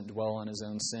man doesn't dwell on his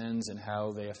own sins and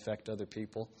how they affect other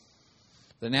people.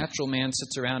 The natural man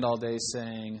sits around all day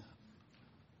saying,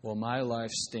 well, my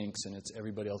life stinks and it's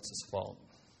everybody else's fault.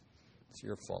 It's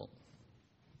your fault.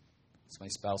 It's my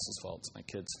spouse's fault. It's my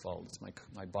kid's fault. It's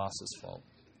my boss's fault.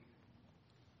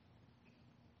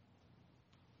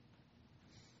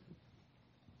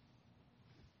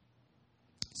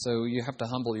 So you have to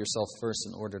humble yourself first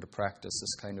in order to practice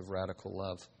this kind of radical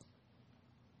love.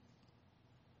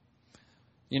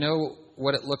 You know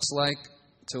what it looks like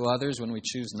to others when we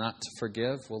choose not to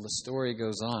forgive? Well, the story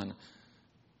goes on.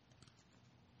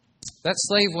 That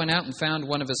slave went out and found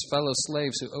one of his fellow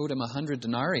slaves who owed him 100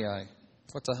 denarii.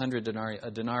 What's 100 denarii? A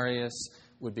denarius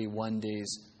would be 1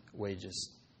 day's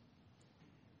wages.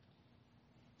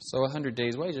 So 100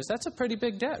 days' wages, that's a pretty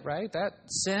big debt, right? That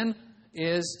sin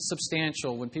is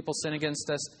substantial. When people sin against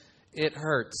us, it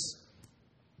hurts.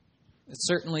 It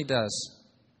certainly does.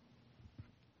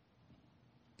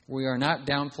 We are not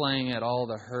downplaying at all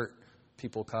the hurt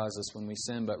people cause us when we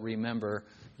sin, but remember,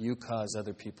 you cause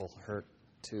other people hurt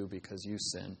too because you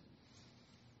sin.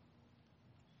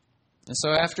 And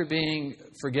so after being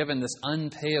forgiven this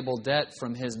unpayable debt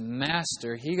from his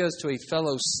master, he goes to a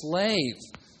fellow slave,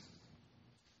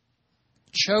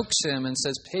 chokes him and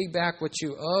says, "Pay back what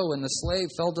you owe." And the slave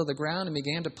fell to the ground and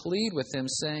began to plead with him,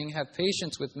 saying, "Have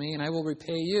patience with me and I will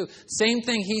repay you." Same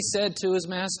thing he said to his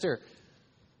master.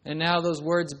 And now those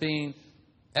words being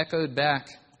echoed back.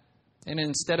 And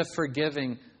instead of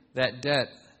forgiving that debt,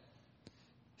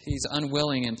 he's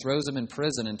unwilling and throws him in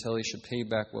prison until he should pay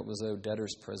back what was owed,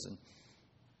 debtor's prison.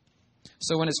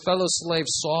 So when his fellow slaves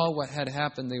saw what had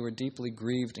happened, they were deeply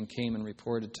grieved and came and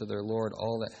reported to their Lord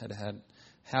all that had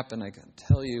happened. I can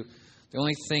tell you, the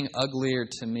only thing uglier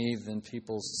to me than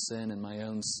people's sin and my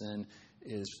own sin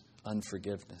is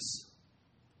unforgiveness.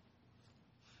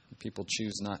 People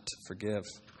choose not to forgive.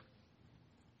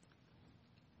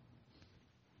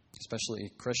 Especially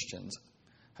Christians.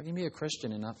 How can you be a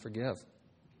Christian and not forgive?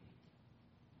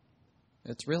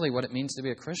 It's really what it means to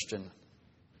be a Christian.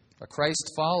 A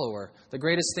Christ follower. The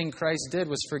greatest thing Christ did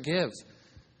was forgive.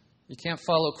 You can't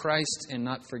follow Christ and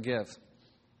not forgive.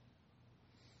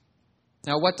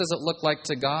 Now, what does it look like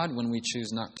to God when we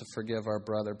choose not to forgive our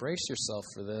brother? Brace yourself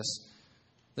for this.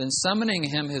 Then summoning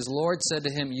him, his Lord said to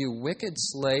him, "You wicked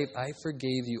slave, I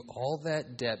forgave you all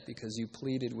that debt because you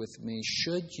pleaded with me.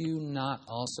 Should you not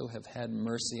also have had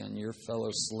mercy on your fellow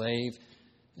slave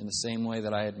in the same way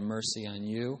that I had mercy on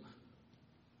you?"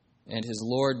 And his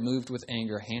Lord, moved with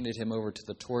anger, handed him over to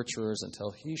the torturers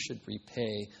until he should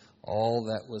repay all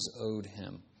that was owed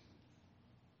him.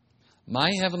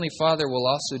 My heavenly Father will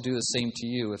also do the same to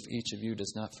you if each of you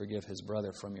does not forgive his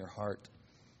brother from your heart.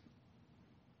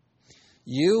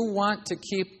 You want to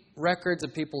keep records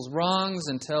of people's wrongs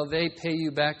until they pay you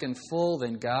back in full,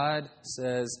 then God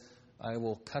says, "I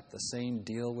will cut the same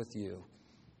deal with you."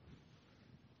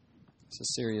 It's a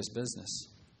serious business.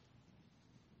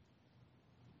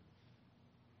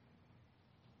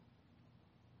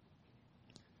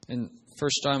 In 1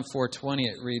 John 4:20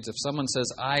 it reads, "If someone says,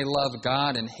 'I love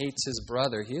God,' and hates his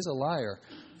brother, he is a liar.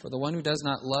 For the one who does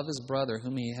not love his brother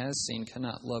whom he has seen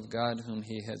cannot love God whom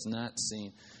he has not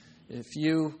seen." If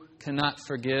you cannot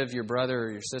forgive your brother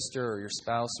or your sister or your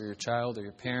spouse or your child or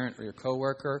your parent or your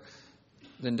coworker,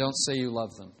 then don't say you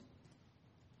love them.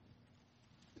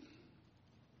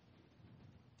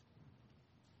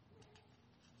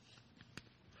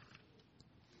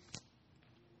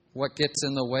 What gets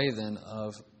in the way then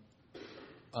of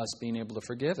us being able to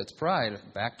forgive? It's pride.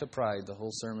 Back to pride. The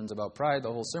whole sermon's about pride.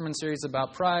 The whole sermon series is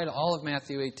about pride. All of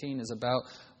Matthew 18 is about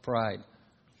pride.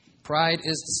 Pride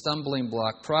is the stumbling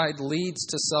block. Pride leads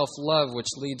to self-love, which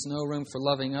leaves no room for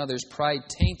loving others. Pride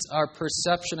taints our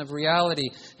perception of reality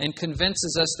and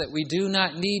convinces us that we do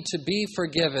not need to be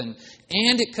forgiven.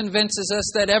 And it convinces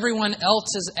us that everyone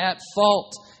else is at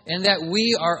fault and that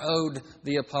we are owed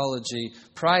the apology.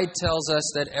 Pride tells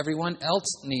us that everyone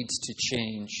else needs to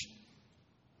change.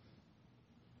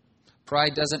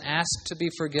 Pride doesn't ask to be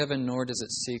forgiven, nor does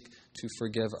it seek to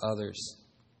forgive others.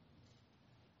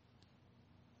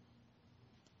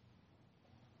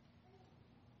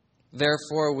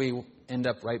 Therefore, we end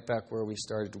up right back where we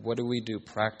started. What do?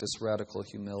 Practice radical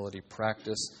humility.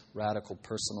 Practice radical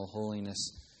personal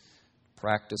holiness.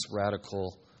 Practice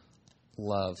radical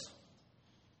love.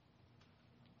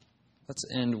 Let's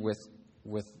end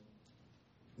with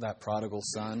that prodigal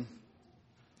son.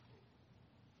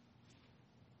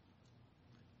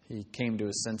 He came to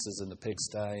his senses in the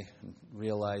pigsty and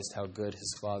realized how good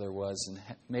his father was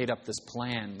and made up this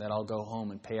plan that I'll go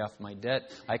home and pay off my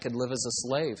debt. I could live as a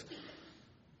slave.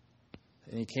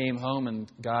 And he came home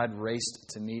and God raced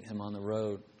to meet him on the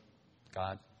road.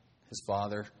 God, his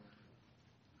father,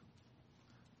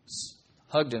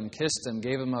 hugged him, kissed him,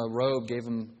 gave him a robe, gave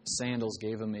him sandals,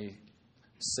 gave him a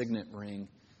signet ring,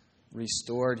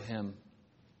 restored him,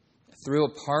 threw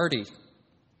a party.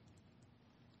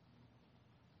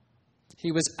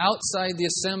 He was outside the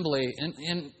assembly, and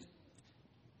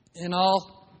in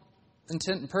all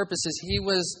intent and purposes, he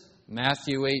was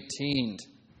Matthew 18.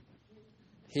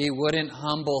 He wouldn't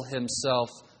humble himself.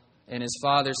 And his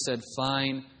father said,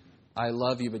 fine, I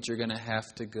love you, but you're going to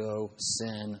have to go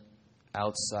sin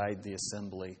outside the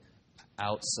assembly,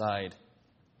 outside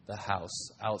the house,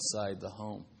 outside the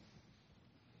home.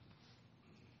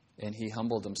 And he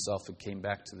humbled himself and came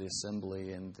back to the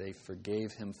assembly, and they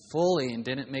forgave him fully and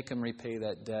didn't make him repay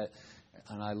that debt.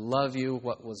 And I love you,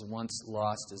 what was once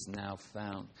lost is now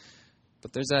found.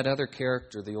 But there's that other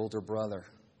character, the older brother,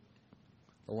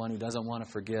 the one who doesn't want to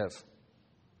forgive.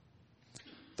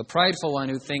 The prideful one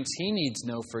who thinks he needs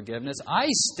no forgiveness. I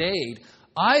stayed.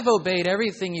 I've obeyed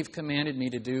everything you've commanded me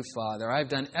to do, Father. I've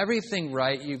done everything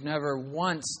right. You've never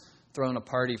once thrown a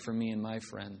party for me and my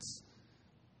friends.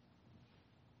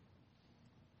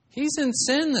 He's in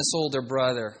sin, this older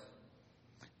brother.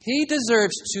 He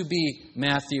deserves to be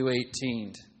Matthew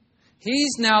 18.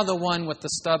 He's now the one with the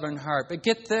stubborn heart. But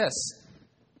get this.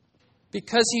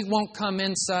 Because he won't come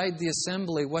inside the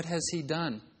assembly, what has he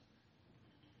done?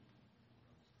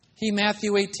 He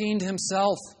Matthew 18'd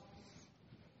himself.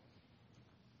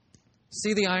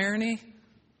 See the irony?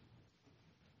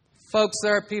 Folks,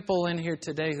 there are people in here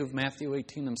today who've Matthew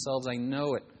 18 themselves. I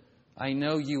know it. I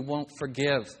know you won't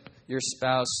forgive your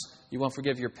spouse. You won't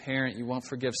forgive your parent. You won't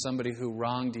forgive somebody who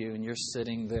wronged you. And you're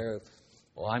sitting there,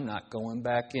 well, I'm not going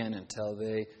back in until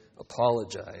they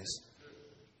apologize.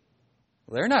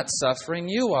 They're not suffering.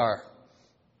 You are.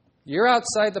 You're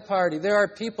outside the party. There are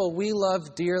people we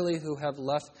love dearly who have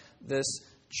left this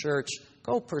church.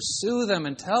 Go pursue them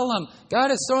and tell them,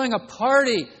 God is throwing a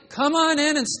party. Come on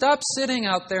in and stop sitting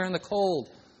out there in the cold.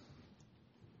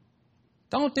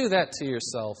 Don't do that to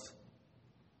yourself.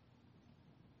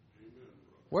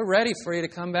 We're ready for you to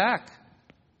come back.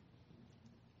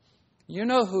 You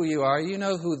know who you are. You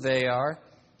know who they are.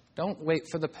 Don't wait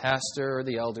for the pastor or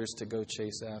the elders to go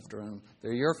chase after them.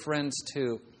 They're your friends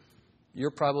too.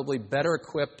 You're probably better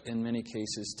equipped in many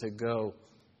cases to go,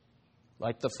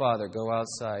 like the father, go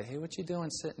outside. Hey, what you doing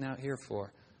sitting out here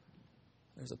for?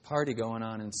 There's a party going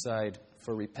on inside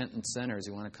for repentant sinners.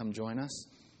 You want to come join us?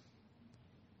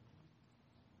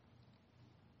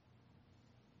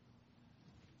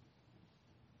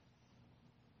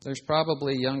 There's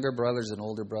probably younger brothers and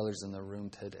older brothers in the room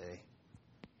today.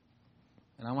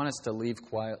 And I want us to leave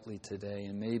quietly today.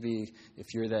 And maybe if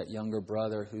you're that younger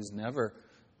brother who's never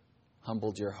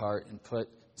humbled your heart and put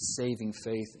saving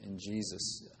faith in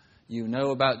Jesus. You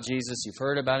know about Jesus. You've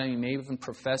heard about Him. You may even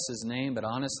profess His name. But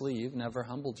honestly, you've never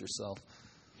humbled yourself.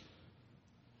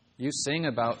 You sing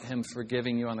about Him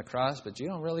forgiving you on the cross, but you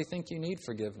don't really think you need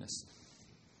forgiveness.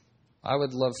 I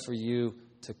would love for you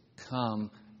to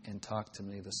come and talk to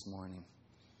me this morning.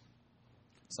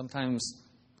 Sometimes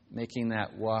making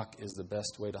that walk is the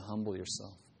best way to humble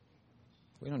yourself.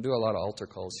 We don't do a lot of altar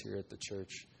calls here at the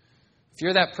church. If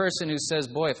you're that person who says,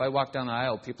 boy, if I walk down the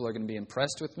aisle, people are going to be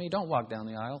impressed with me, don't walk down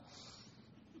the aisle.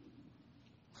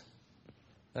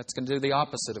 That's going to do the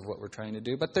opposite of what we're trying to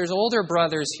do. But there's older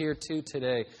brothers here too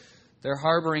today. They're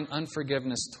harboring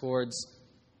unforgiveness towards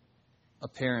a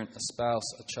parent, a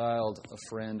spouse, a child, a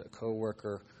friend, a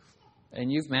coworker. And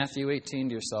you've Matthew 18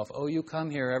 to yourself. Oh, you come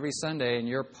here every Sunday and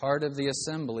you're part of the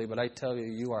assembly, but I tell you,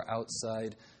 you are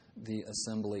outside the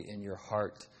assembly in your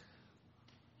heart.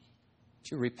 Would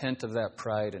you repent of that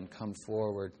pride and come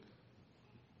forward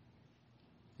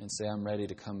and say, I'm ready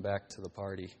to come back to the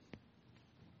party?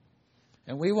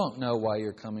 And we won't know why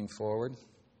you're coming forward.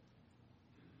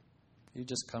 You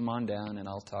just come on down and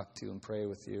I'll talk to you and pray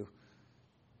with you.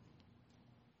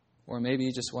 Or maybe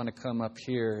you just want to come up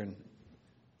here and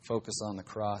focus on the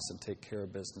cross and take care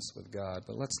of business with God.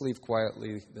 But let's leave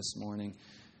quietly this morning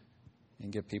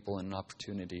and give people an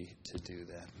opportunity to do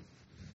that.